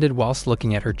splendid whilst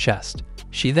looking at her chest.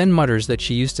 She then mutters that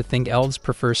she used to think elves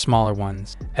prefer smaller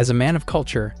ones. As a man of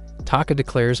culture, Taka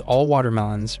declares all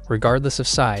watermelons, regardless of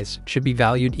size, should be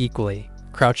valued equally.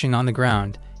 Crouching on the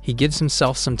ground, he gives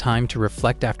himself some time to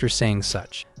reflect after saying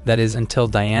such. That is until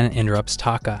Diana interrupts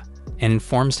Taka and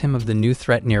informs him of the new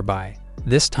threat nearby.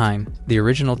 This time, the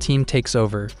original team takes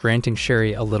over, granting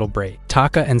Sherry a little break.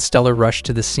 Taka and Stella rush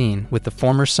to the scene, with the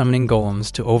former summoning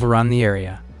golems to overrun the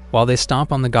area. While they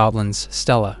stomp on the goblins,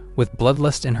 Stella, with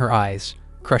bloodlust in her eyes,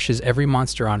 crushes every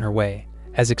monster on her way.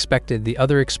 As expected, the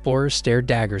other explorers stare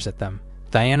daggers at them.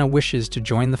 Diana wishes to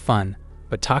join the fun,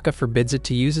 but Taka forbids it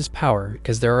to use his power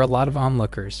because there are a lot of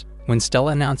onlookers. When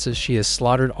Stella announces she has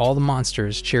slaughtered all the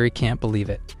monsters, Sherry can't believe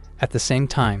it. At the same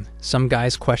time, some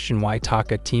guys question why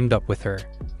Taka teamed up with her.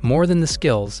 More than the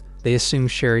skills, they assume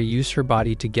Sherry used her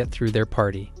body to get through their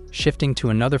party. Shifting to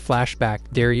another flashback,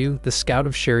 Daryu, the scout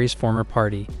of Sherry's former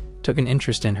party, took an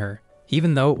interest in her.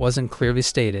 Even though it wasn't clearly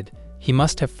stated, he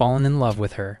must have fallen in love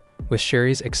with her. With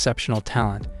Sherry's exceptional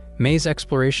talent, maze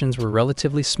explorations were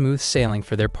relatively smooth sailing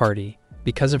for their party.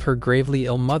 Because of her gravely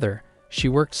ill mother, she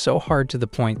worked so hard to the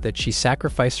point that she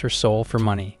sacrificed her soul for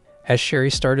money. As Sherry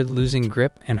started losing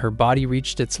grip and her body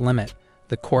reached its limit,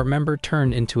 the core member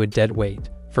turned into a dead weight.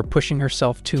 For pushing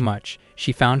herself too much,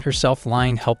 she found herself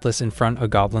lying helpless in front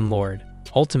of Goblin Lord.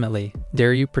 Ultimately,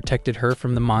 Daryu protected her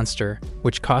from the monster,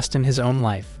 which cost him his own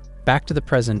life. Back to the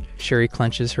present, Sherry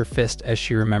clenches her fist as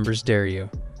she remembers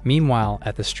Daryu. Meanwhile,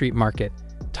 at the street market,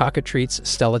 Taka treats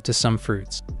Stella to some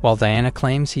fruits. While Diana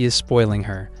claims he is spoiling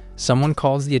her, someone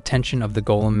calls the attention of the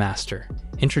Golem Master.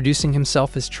 Introducing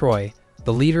himself as Troy,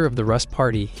 the leader of the Rust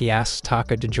Party, he asks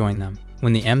Taka to join them.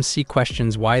 When the MC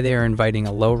questions why they are inviting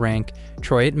a low rank,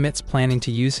 Troy admits planning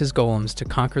to use his golems to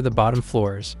conquer the bottom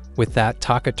floors. With that,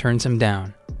 Taka turns him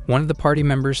down. One of the party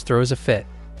members throws a fit,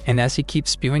 and as he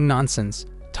keeps spewing nonsense,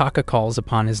 Taka calls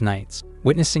upon his knights.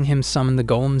 Witnessing him summon the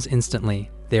golems instantly,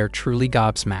 they are truly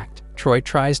gobsmacked. Troy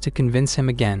tries to convince him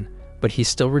again, but he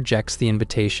still rejects the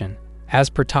invitation. As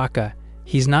per Taka,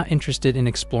 he's not interested in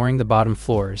exploring the bottom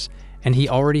floors, and he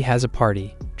already has a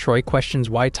party. Troy questions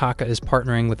why Taka is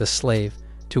partnering with a slave,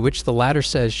 to which the latter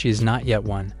says she is not yet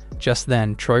one. Just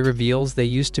then, Troy reveals they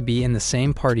used to be in the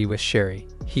same party with Sherry.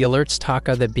 He alerts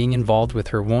Taka that being involved with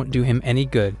her won't do him any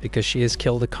good because she has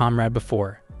killed a comrade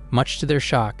before. Much to their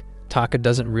shock, Taka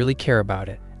doesn't really care about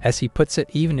it. As he puts it,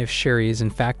 even if Sherry is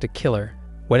in fact a killer,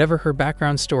 whatever her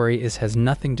background story is has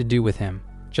nothing to do with him.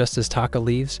 Just as Taka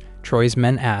leaves, Troy's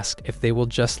men ask if they will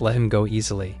just let him go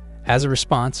easily. As a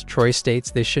response, Troy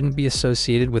states they shouldn't be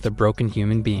associated with a broken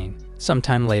human being.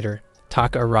 Sometime later,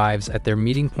 Taka arrives at their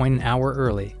meeting point an hour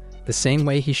early, the same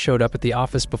way he showed up at the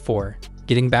office before.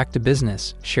 Getting back to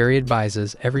business, Sherry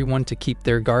advises everyone to keep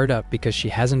their guard up because she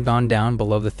hasn't gone down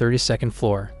below the 32nd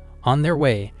floor. On their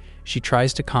way, she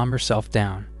tries to calm herself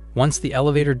down. Once the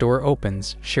elevator door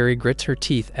opens, Sherry grits her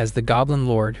teeth as the Goblin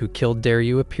Lord who killed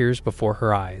Daryu appears before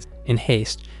her eyes. In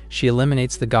haste, she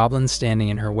eliminates the goblins standing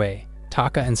in her way.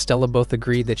 Taka and Stella both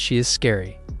agree that she is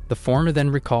scary. The former then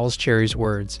recalls Sherry's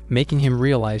words, making him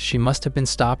realize she must have been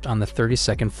stopped on the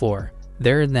 32nd floor.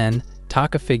 There and then,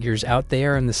 Taka figures out they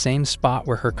are in the same spot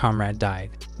where her comrade died.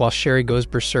 While Sherry goes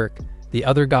berserk, the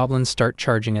other goblins start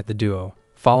charging at the duo.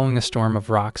 Following a storm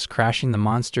of rocks crashing the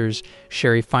monsters,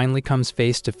 Sherry finally comes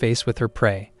face to face with her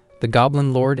prey. The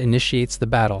Goblin Lord initiates the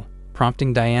battle,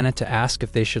 prompting Diana to ask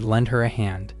if they should lend her a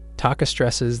hand. Taka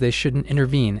stresses they shouldn't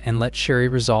intervene and let Sherry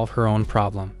resolve her own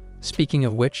problem. Speaking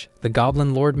of which, the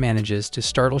Goblin Lord manages to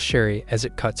startle Sherry as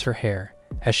it cuts her hair.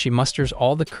 As she musters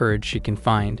all the courage she can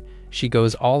find, she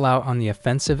goes all out on the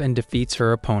offensive and defeats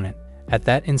her opponent. At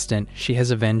that instant, she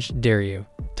has avenged Daryu.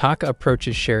 Taka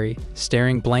approaches Sherry,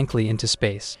 staring blankly into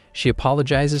space. She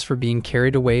apologizes for being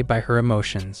carried away by her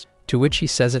emotions, to which he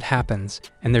says it happens,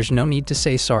 and there's no need to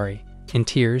say sorry. In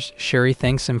tears, Sherry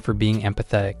thanks him for being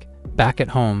empathetic. Back at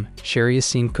home, Sherry is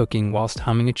seen cooking whilst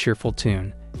humming a cheerful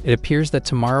tune. It appears that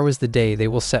tomorrow is the day they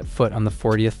will set foot on the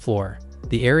 40th floor.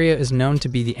 The area is known to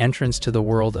be the entrance to the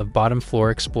world of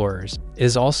bottom-floor explorers. It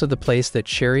is also the place that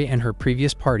Sherry and her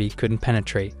previous party couldn't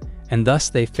penetrate, and thus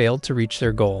they failed to reach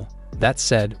their goal. That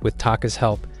said, with Taka's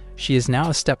help, she is now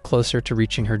a step closer to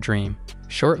reaching her dream.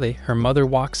 Shortly, her mother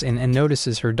walks in and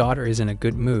notices her daughter is in a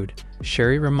good mood.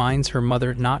 Sherry reminds her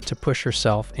mother not to push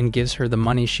herself and gives her the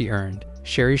money she earned.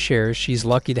 Sherry shares she's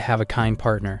lucky to have a kind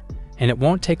partner, and it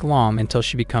won't take long until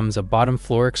she becomes a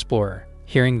bottom-floor explorer.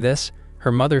 Hearing this,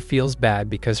 her mother feels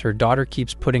bad because her daughter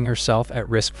keeps putting herself at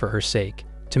risk for her sake.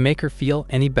 To make her feel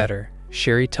any better,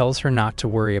 Sherry tells her not to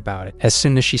worry about it. As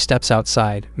soon as she steps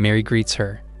outside, Mary greets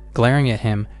her. Glaring at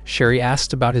him, Sherry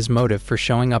asks about his motive for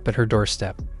showing up at her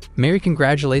doorstep. Mary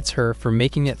congratulates her for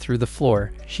making it through the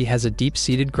floor she has a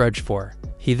deep-seated grudge for.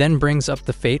 He then brings up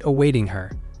the fate awaiting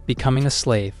her, becoming a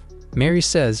slave. Mary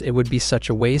says it would be such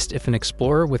a waste if an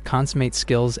explorer with consummate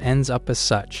skills ends up as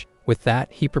such. With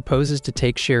that, he proposes to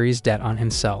take Sherry's debt on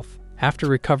himself. After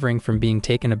recovering from being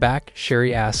taken aback,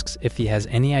 Sherry asks if he has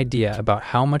any idea about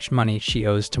how much money she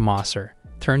owes to Mosser.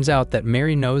 Turns out that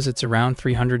Mary knows it's around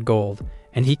 300 gold,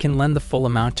 and he can lend the full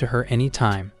amount to her any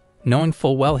time. Knowing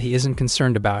full well he isn't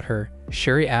concerned about her,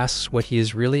 Sherry asks what he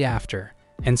is really after.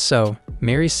 And so,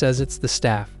 Mary says it's the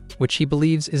staff, which he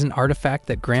believes is an artifact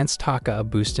that grants Taka a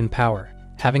boost in power.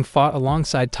 Having fought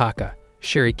alongside Taka,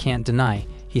 Sherry can't deny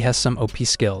he has some OP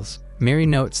skills. Mary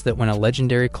notes that when a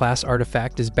legendary class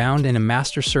artifact is bound in a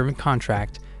master-servant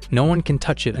contract, no one can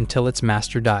touch it until its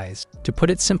master dies. To put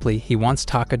it simply, he wants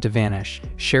Taka to vanish.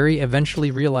 Sherry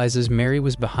eventually realizes Mary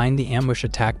was behind the ambush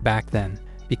attack back then.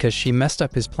 Because she messed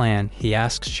up his plan, he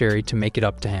asks Sherry to make it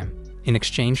up to him. In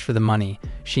exchange for the money,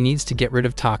 she needs to get rid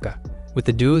of Taka. With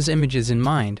the duo's images in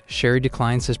mind, Sherry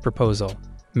declines his proposal.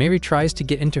 Mary tries to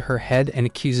get into her head and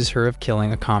accuses her of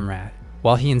killing a comrade.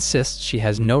 While he insists she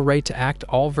has no right to act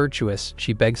all virtuous,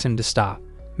 she begs him to stop.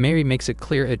 Mary makes it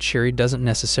clear that Sherry doesn't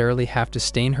necessarily have to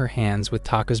stain her hands with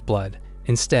Taka's blood.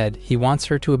 Instead, he wants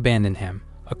her to abandon him.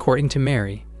 According to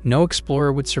Mary, no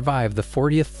explorer would survive the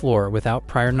 40th floor without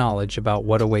prior knowledge about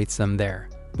what awaits them there.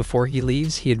 Before he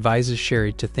leaves, he advises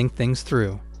Sherry to think things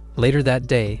through. Later that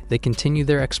day, they continue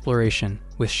their exploration,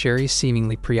 with Sherry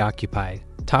seemingly preoccupied.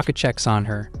 Taka checks on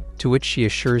her, to which she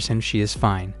assures him she is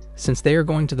fine. Since they are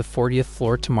going to the 40th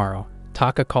floor tomorrow,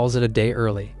 Taka calls it a day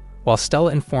early. While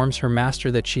Stella informs her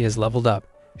master that she has leveled up,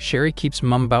 Sherry keeps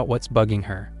mum about what's bugging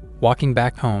her. Walking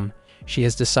back home, she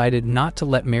has decided not to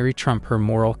let Mary trump her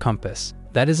moral compass.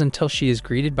 That is until she is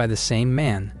greeted by the same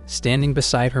man, standing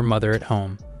beside her mother at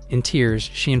home. In tears,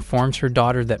 she informs her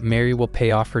daughter that Mary will pay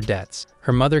off her debts.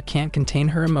 Her mother can't contain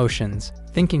her emotions,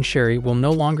 thinking Sherry will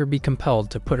no longer be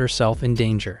compelled to put herself in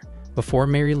danger. Before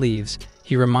Mary leaves,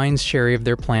 he reminds Sherry of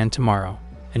their plan tomorrow.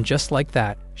 And just like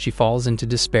that, she falls into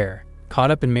despair.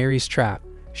 Caught up in Mary's trap,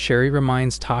 Sherry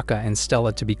reminds Taka and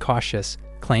Stella to be cautious,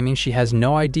 claiming she has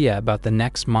no idea about the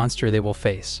next monster they will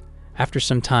face. After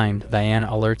some time, Diana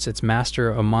alerts its master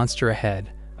of a monster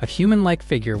ahead. A human-like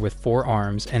figure with 4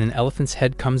 arms and an elephant's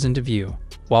head comes into view.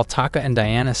 While Taka and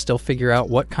Diana still figure out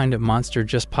what kind of monster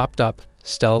just popped up,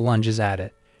 Stella lunges at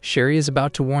it. Sherry is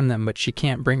about to warn them, but she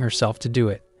can't bring herself to do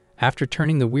it. After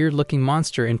turning the weird-looking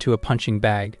monster into a punching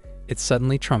bag, it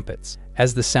suddenly trumpets.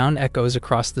 As the sound echoes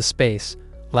across the space,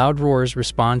 loud roars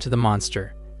respond to the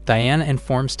monster. Diana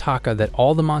informs Taka that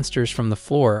all the monsters from the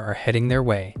floor are heading their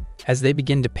way. As they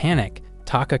begin to panic,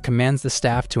 Taka commands the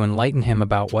staff to enlighten him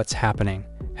about what's happening.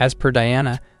 As per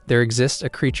Diana, there exists a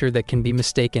creature that can be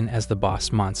mistaken as the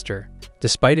boss monster.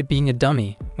 Despite it being a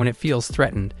dummy, when it feels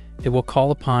threatened, it will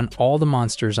call upon all the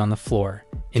monsters on the floor.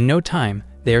 In no time,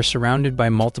 they are surrounded by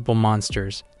multiple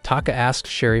monsters. Taka asks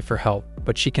Sherry for help,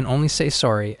 but she can only say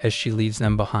sorry as she leaves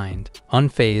them behind.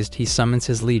 Unfazed, he summons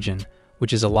his legion,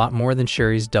 which is a lot more than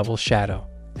Sherry's double shadow.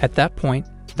 At that point,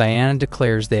 Diana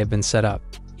declares they have been set up.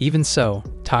 Even so,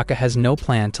 Taka has no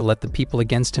plan to let the people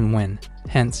against him win.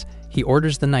 Hence, he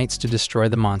orders the knights to destroy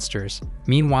the monsters.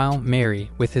 Meanwhile, Mary,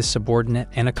 with his subordinate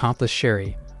and accomplice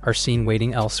Sherry, are seen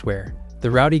waiting elsewhere. The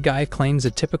rowdy guy claims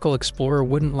a typical explorer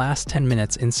wouldn't last 10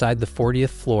 minutes inside the 40th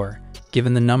floor,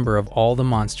 given the number of all the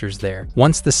monsters there.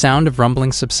 Once the sound of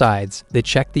rumbling subsides, they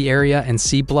check the area and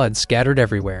see blood scattered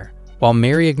everywhere. While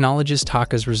Mary acknowledges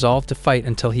Taka's resolve to fight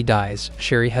until he dies,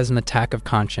 Sherry has an attack of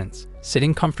conscience.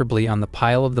 Sitting comfortably on the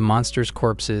pile of the monsters'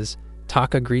 corpses,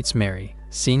 Taka greets Mary.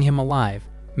 Seeing him alive,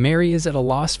 Mary is at a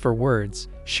loss for words.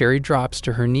 Sherry drops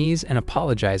to her knees and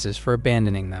apologizes for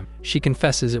abandoning them. She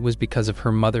confesses it was because of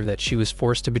her mother that she was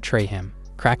forced to betray him.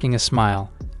 Cracking a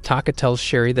smile, Taka tells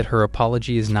Sherry that her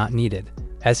apology is not needed.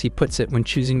 As he puts it, when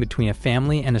choosing between a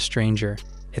family and a stranger,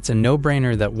 it's a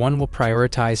no-brainer that one will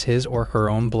prioritize his or her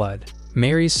own blood.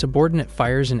 Mary's subordinate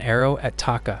fires an arrow at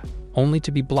Taka, only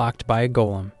to be blocked by a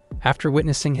golem. After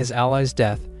witnessing his ally's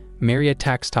death, Mary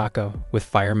attacks Taka with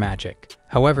fire magic.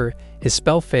 However, his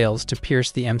spell fails to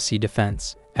pierce the MC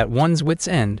defense. At one's wit's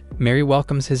end, Mary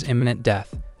welcomes his imminent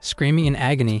death. Screaming in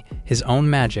agony, his own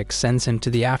magic sends him to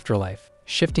the afterlife.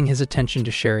 Shifting his attention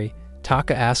to Sherry,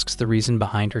 Taka asks the reason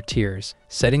behind her tears.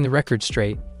 Setting the record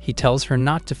straight, he tells her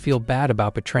not to feel bad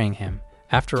about betraying him.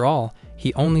 After all,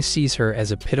 he only sees her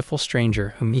as a pitiful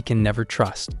stranger whom he can never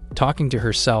trust. Talking to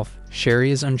herself,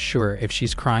 Sherry is unsure if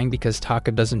she's crying because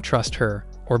Taka doesn't trust her,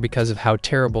 or because of how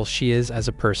terrible she is as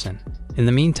a person. In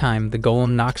the meantime, the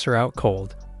golem knocks her out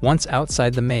cold. Once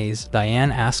outside the maze,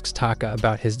 Diane asks Taka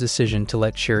about his decision to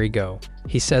let Sherry go.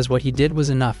 He says what he did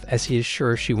was enough, as he is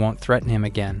sure she won't threaten him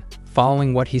again.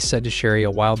 Following what he said to Sherry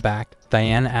a while back,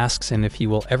 Diane asks him if he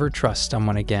will ever trust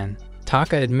someone again.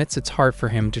 Taka admits it's hard for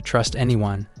him to trust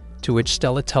anyone, to which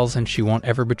Stella tells him she won't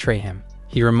ever betray him.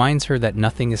 He reminds her that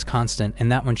nothing is constant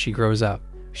and that when she grows up,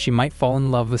 she might fall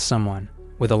in love with someone.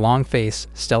 With a long face,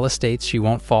 Stella states she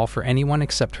won't fall for anyone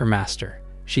except her master.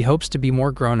 She hopes to be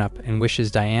more grown-up and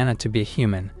wishes Diana to be a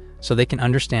human, so they can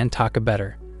understand Taka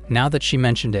better. Now that she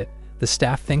mentioned it, the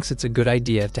staff thinks it's a good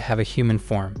idea to have a human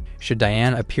form. Should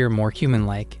Diana appear more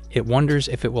human-like, it wonders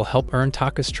if it will help earn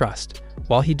Taka's trust.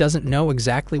 While he doesn't know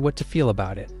exactly what to feel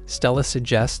about it, Stella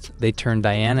suggests they turn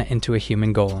Diana into a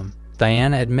human golem.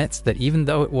 Diana admits that even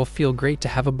though it will feel great to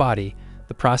have a body,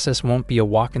 the process won't be a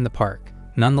walk in the park.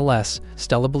 Nonetheless,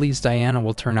 Stella believes Diana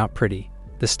will turn out pretty.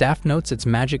 The staff notes its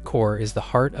magic core is the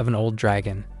heart of an old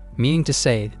dragon, meaning to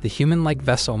say the human-like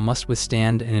vessel must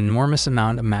withstand an enormous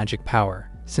amount of magic power.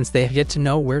 Since they have yet to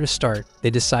know where to start, they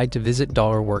decide to visit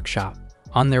Dollar Workshop.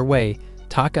 On their way,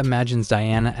 Taka imagines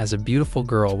Diana as a beautiful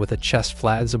girl with a chest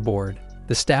flat as a board.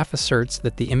 The staff asserts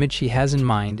that the image he has in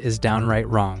mind is downright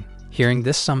wrong. Hearing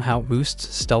this somehow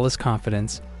boosts Stella's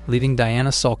confidence, leaving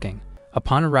Diana sulking.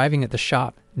 Upon arriving at the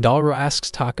shop, Dalro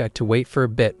asks Taka to wait for a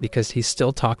bit because he's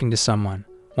still talking to someone.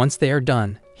 Once they are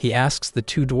done, he asks the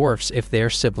two dwarfs if they are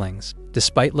siblings.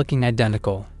 Despite looking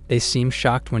identical, they seem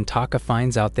shocked when Taka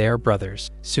finds out they are brothers.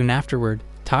 Soon afterward,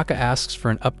 Taka asks for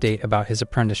an update about his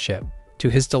apprenticeship. To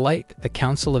his delight, the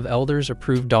Council of Elders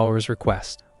approved Dalro's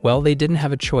request. Well, they didn't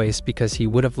have a choice because he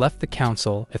would have left the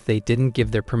council if they didn't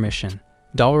give their permission.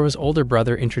 Dalro's older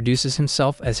brother introduces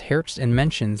himself as Herbst and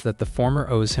mentions that the former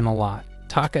owes him a lot.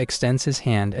 Taka extends his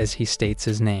hand as he states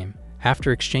his name.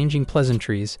 After exchanging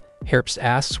pleasantries, Herbst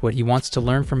asks what he wants to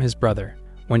learn from his brother.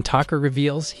 When Taka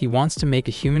reveals he wants to make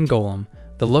a human golem,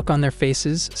 the look on their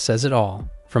faces says it all.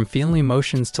 From feeling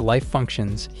emotions to life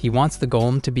functions, he wants the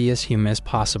golem to be as human as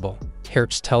possible.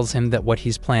 Herbst tells him that what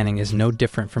he's planning is no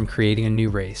different from creating a new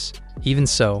race. Even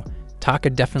so,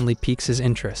 Taka definitely piques his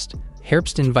interest.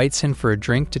 Herbst invites him for a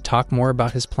drink to talk more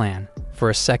about his plan. For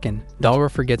a second,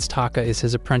 Dalro forgets Taka is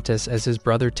his apprentice as his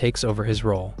brother takes over his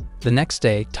role. The next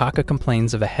day, Taka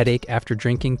complains of a headache after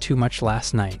drinking too much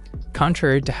last night.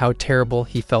 Contrary to how terrible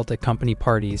he felt at company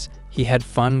parties, he had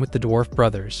fun with the dwarf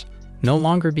brothers. No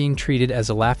longer being treated as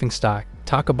a laughingstock,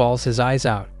 Taka bawls his eyes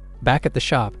out. Back at the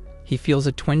shop, he feels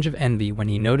a twinge of envy when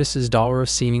he notices Dalro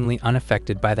seemingly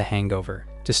unaffected by the hangover.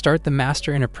 To start the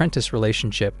master and apprentice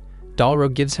relationship,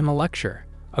 Dalro gives him a lecture.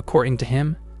 According to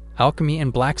him, alchemy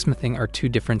and blacksmithing are two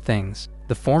different things.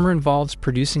 The former involves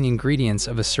producing ingredients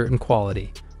of a certain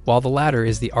quality, while the latter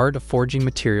is the art of forging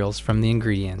materials from the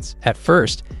ingredients. At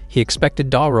first, he expected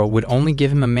Dalro would only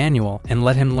give him a manual and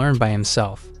let him learn by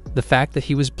himself. The fact that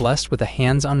he was blessed with a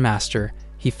hands-on master,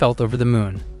 he felt over the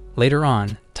moon. Later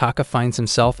on, Taka finds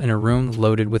himself in a room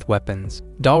loaded with weapons.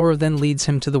 Dalro then leads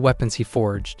him to the weapons he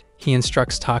forged. He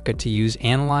instructs Taka to use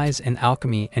analyze and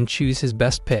alchemy and choose his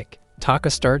best pick. Taka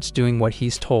starts doing what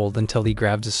he's told until he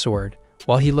grabs a sword.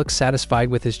 While he looks satisfied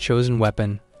with his chosen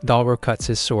weapon, Dalro cuts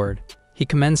his sword. He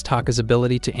commends Taka's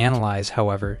ability to analyze,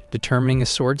 however, determining a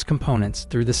sword's components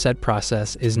through the said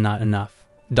process is not enough.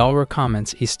 Dalro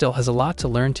comments he still has a lot to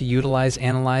learn to utilize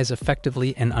analyze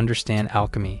effectively and understand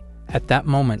alchemy. At that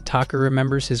moment, Taka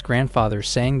remembers his grandfather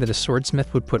saying that a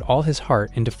swordsmith would put all his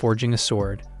heart into forging a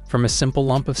sword. From a simple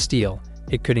lump of steel,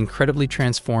 it could incredibly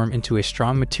transform into a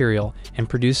strong material and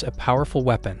produce a powerful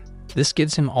weapon. This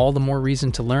gives him all the more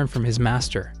reason to learn from his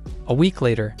master. A week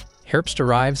later, Herbst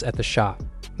arrives at the shop.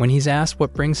 When he's asked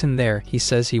what brings him there, he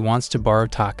says he wants to borrow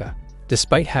Taka.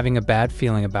 Despite having a bad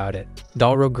feeling about it,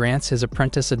 Dalro grants his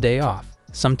apprentice a day off.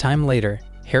 Sometime later,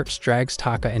 Herbst drags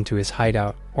Taka into his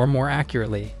hideout, or more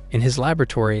accurately, in his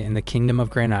laboratory in the Kingdom of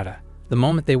Granada. The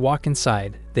moment they walk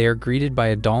inside, they are greeted by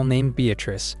a doll named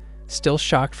Beatrice. Still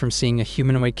shocked from seeing a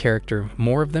humanoid character,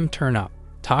 more of them turn up.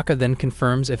 Taka then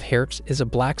confirms if Herbst is a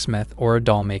blacksmith or a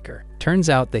doll maker. Turns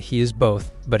out that he is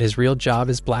both, but his real job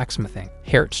is blacksmithing.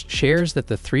 Herbst shares that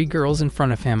the three girls in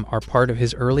front of him are part of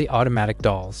his early automatic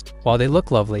dolls. While they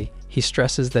look lovely, he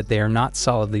stresses that they are not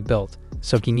solidly built,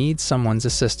 so he needs someone's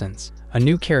assistance. A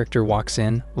new character walks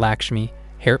in, Lakshmi,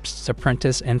 Herbst's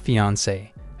apprentice and fiancée.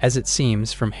 As it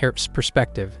seems, from Herbst's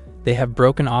perspective, they have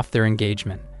broken off their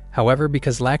engagement. However,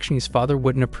 because Lakshmi's father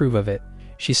wouldn't approve of it,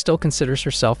 she still considers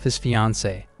herself his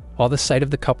fiancée. While the sight of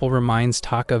the couple reminds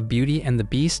Taka of Beauty and the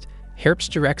Beast,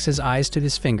 Herbst directs his eyes to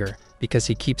his finger because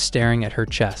he keeps staring at her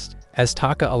chest. As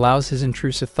Taka allows his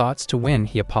intrusive thoughts to win,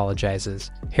 he apologizes.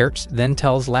 Herbst then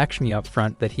tells Lakshmi up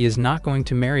front that he is not going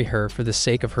to marry her for the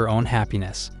sake of her own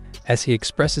happiness. As he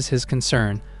expresses his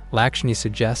concern, Lakshmi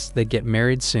suggests they get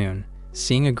married soon.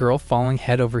 Seeing a girl falling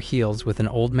head over heels with an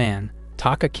old man,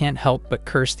 Taka can't help but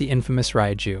curse the infamous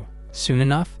Raiju. Soon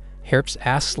enough, Herbst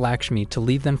asks Lakshmi to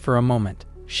leave them for a moment.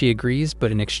 She agrees,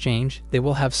 but in exchange, they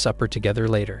will have supper together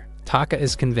later. Taka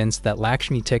is convinced that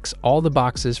Lakshmi ticks all the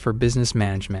boxes for business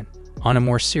management. On a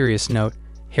more serious note,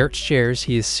 Herbst shares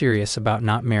he is serious about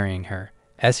not marrying her.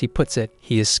 As he puts it,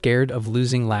 he is scared of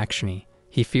losing Lakshmi.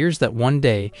 He fears that one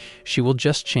day she will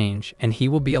just change and he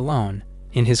will be alone.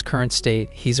 In his current state,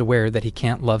 he's aware that he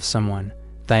can't love someone.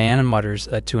 Diana mutters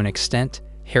that to an extent,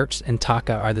 Herbst and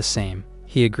Taka are the same.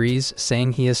 He agrees,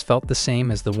 saying he has felt the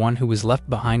same as the one who was left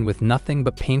behind with nothing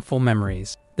but painful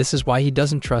memories. This is why he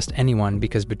doesn't trust anyone,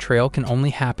 because betrayal can only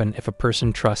happen if a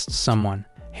person trusts someone.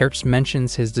 Herbst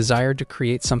mentions his desire to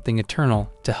create something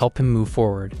eternal to help him move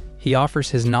forward. He offers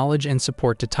his knowledge and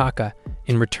support to Taka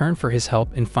in return for his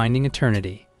help in finding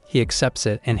eternity. He accepts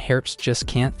it, and Herbst just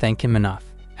can't thank him enough.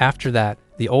 After that,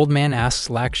 the old man asks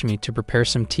Lakshmi to prepare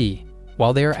some tea.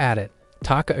 While they are at it,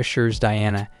 Taka assures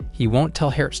Diana he won't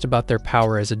tell Herbst about their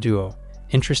power as a duo.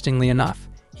 Interestingly enough,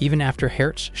 even after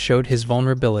Herbst showed his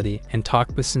vulnerability and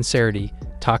talked with sincerity,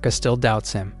 Taka still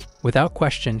doubts him. Without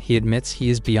question, he admits he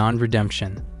is beyond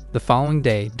redemption. The following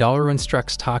day, Dalro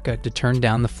instructs Taka to turn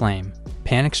down the flame.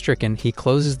 Panic-stricken, he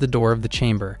closes the door of the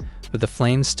chamber, but the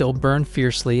flames still burn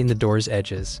fiercely in the door's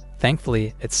edges.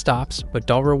 Thankfully, it stops, but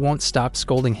Dalro won't stop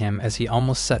scolding him as he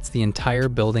almost sets the entire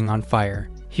building on fire.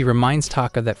 He reminds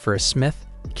Taka that for a smith,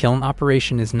 kiln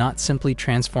operation is not simply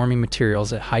transforming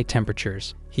materials at high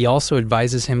temperatures. He also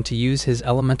advises him to use his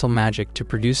elemental magic to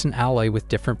produce an alloy with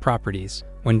different properties.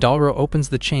 When Dalro opens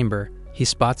the chamber, he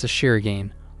spots a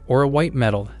shirigane, or a white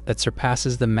metal that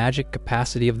surpasses the magic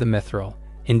capacity of the mithril.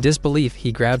 In disbelief,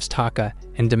 he grabs Taka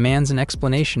and demands an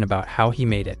explanation about how he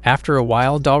made it. After a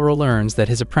while, Dalro learns that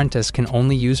his apprentice can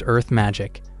only use earth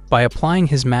magic. By applying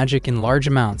his magic in large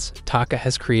amounts, Taka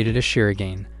has created a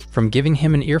shirigane. From giving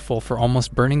him an earful for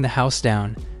almost burning the house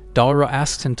down, Dalro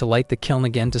asks him to light the kiln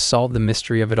again to solve the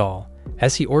mystery of it all.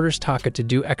 As he orders Taka to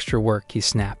do extra work, he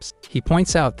snaps. He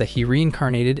points out that he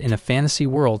reincarnated in a fantasy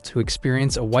world to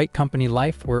experience a white company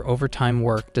life where overtime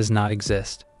work does not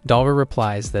exist. Dalro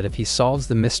replies that if he solves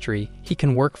the mystery, he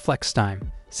can work flex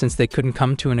time. Since they couldn't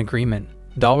come to an agreement,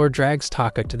 Dalwar drags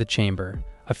Taka to the chamber.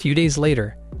 A few days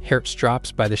later, Hertz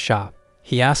drops by the shop.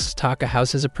 He asks Taka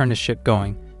how's his apprenticeship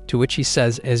going, to which he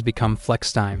says it has become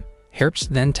flex time. Hertz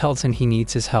then tells him he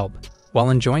needs his help. While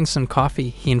enjoying some coffee,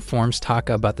 he informs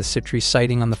Taka about the Sitri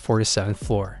sighting on the 47th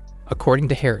floor. According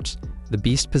to Hertz, the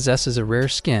beast possesses a rare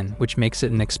skin, which makes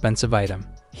it an expensive item.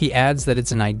 He adds that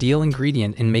it's an ideal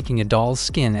ingredient in making a doll's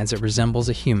skin as it resembles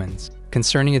a human's.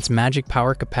 Concerning its magic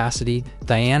power capacity,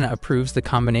 Diana approves the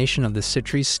combination of the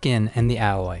Sitri's skin and the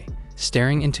alloy.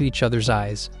 Staring into each other's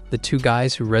eyes, the two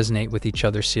guys who resonate with each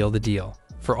other seal the deal.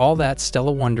 For all that,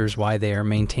 Stella wonders why they are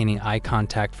maintaining eye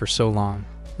contact for so long.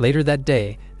 Later that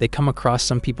day, they come across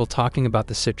some people talking about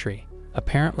the Sitri.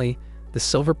 Apparently, the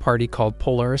silver party called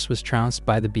Polaris was trounced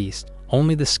by the beast.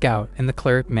 Only the scout and the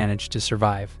cleric managed to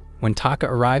survive. When Taka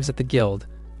arrives at the guild,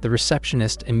 the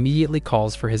receptionist immediately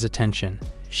calls for his attention.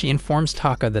 She informs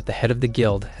Taka that the head of the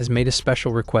guild has made a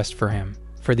special request for him.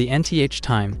 For the nth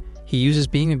time, he uses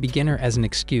being a beginner as an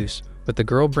excuse, but the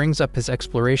girl brings up his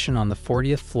exploration on the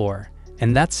 40th floor.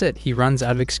 And that's it, he runs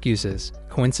out of excuses.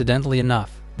 Coincidentally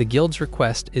enough, the guild's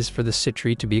request is for the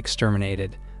Sitri to be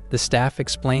exterminated. The staff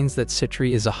explains that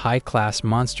Sitri is a high-class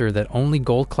monster that only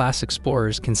gold-class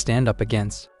explorers can stand up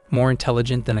against. More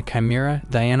intelligent than a chimera,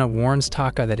 Diana warns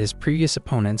Taka that his previous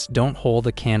opponents don't hold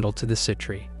a candle to the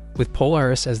Sitri. With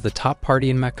Polaris as the top party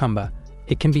in Macumba,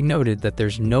 it can be noted that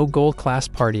there's no gold-class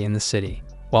party in the city.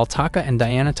 While Taka and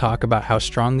Diana talk about how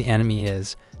strong the enemy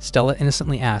is, Stella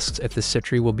innocently asks if the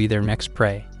Sitri will be their next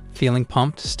prey. Feeling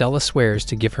pumped, Stella swears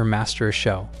to give her master a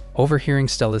show. Overhearing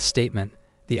Stella's statement,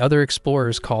 the other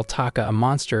explorers call Taka a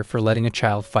monster for letting a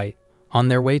child fight. On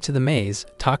their way to the maze,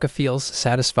 Taka feels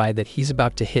satisfied that he's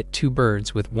about to hit two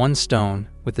birds with one stone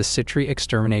with the Sitri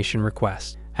extermination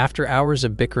request. After hours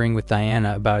of bickering with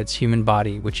Diana about its human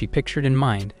body, which he pictured in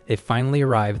mind, they finally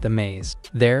arrive at the maze.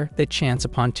 There, they chance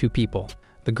upon two people.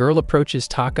 The girl approaches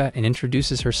Taka and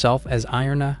introduces herself as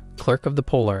Irna, clerk of the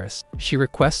Polaris. She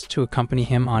requests to accompany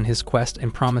him on his quest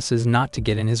and promises not to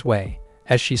get in his way.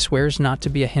 As she swears not to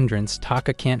be a hindrance,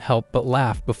 Taka can't help but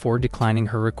laugh before declining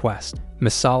her request.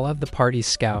 Misala, the party's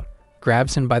scout,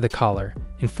 grabs him by the collar,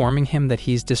 informing him that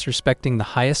he's disrespecting the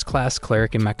highest class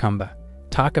cleric in Macumba.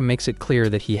 Taka makes it clear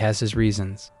that he has his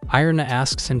reasons. Irna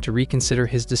asks him to reconsider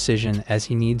his decision as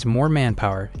he needs more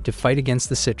manpower to fight against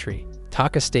the Sitri.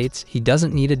 Taka states he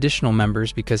doesn't need additional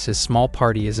members because his small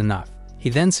party is enough. He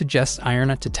then suggests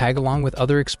Irna to tag along with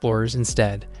other explorers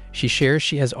instead. She shares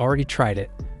she has already tried it,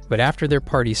 but after their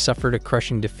party suffered a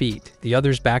crushing defeat, the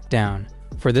others back down.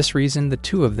 For this reason, the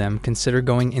two of them consider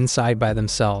going inside by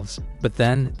themselves, but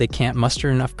then they can't muster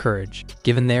enough courage.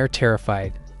 Given they are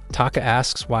terrified, Taka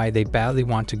asks why they badly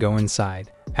want to go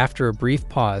inside. After a brief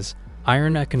pause,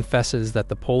 Irna confesses that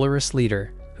the Polaris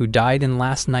leader, who died in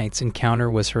last night's encounter,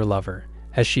 was her lover.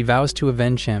 As she vows to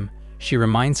avenge him, she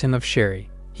reminds him of Sherry.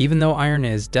 Even though Irna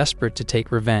is desperate to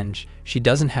take revenge, she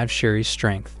doesn't have Sherry's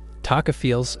strength. Taka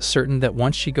feels certain that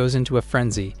once she goes into a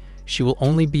frenzy, she will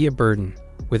only be a burden.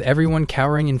 With everyone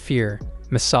cowering in fear,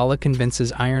 Misala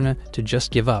convinces Irna to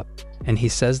just give up, and he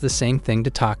says the same thing to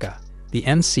Taka. The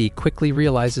MC quickly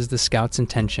realizes the scout's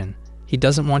intention. He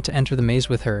doesn't want to enter the maze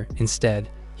with her. Instead,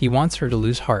 he wants her to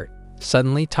lose heart.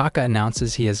 Suddenly, Taka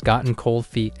announces he has gotten cold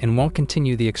feet and won't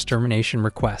continue the extermination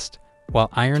request. While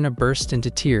Irna bursts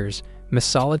into tears,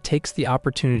 Misala takes the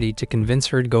opportunity to convince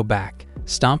her to go back.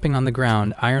 Stomping on the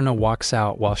ground, Irna walks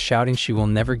out while shouting she will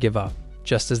never give up.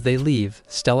 Just as they leave,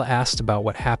 Stella asks about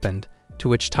what happened, to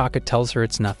which Taka tells her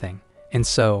it's nothing. And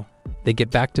so, they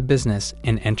get back to business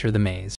and enter the maze.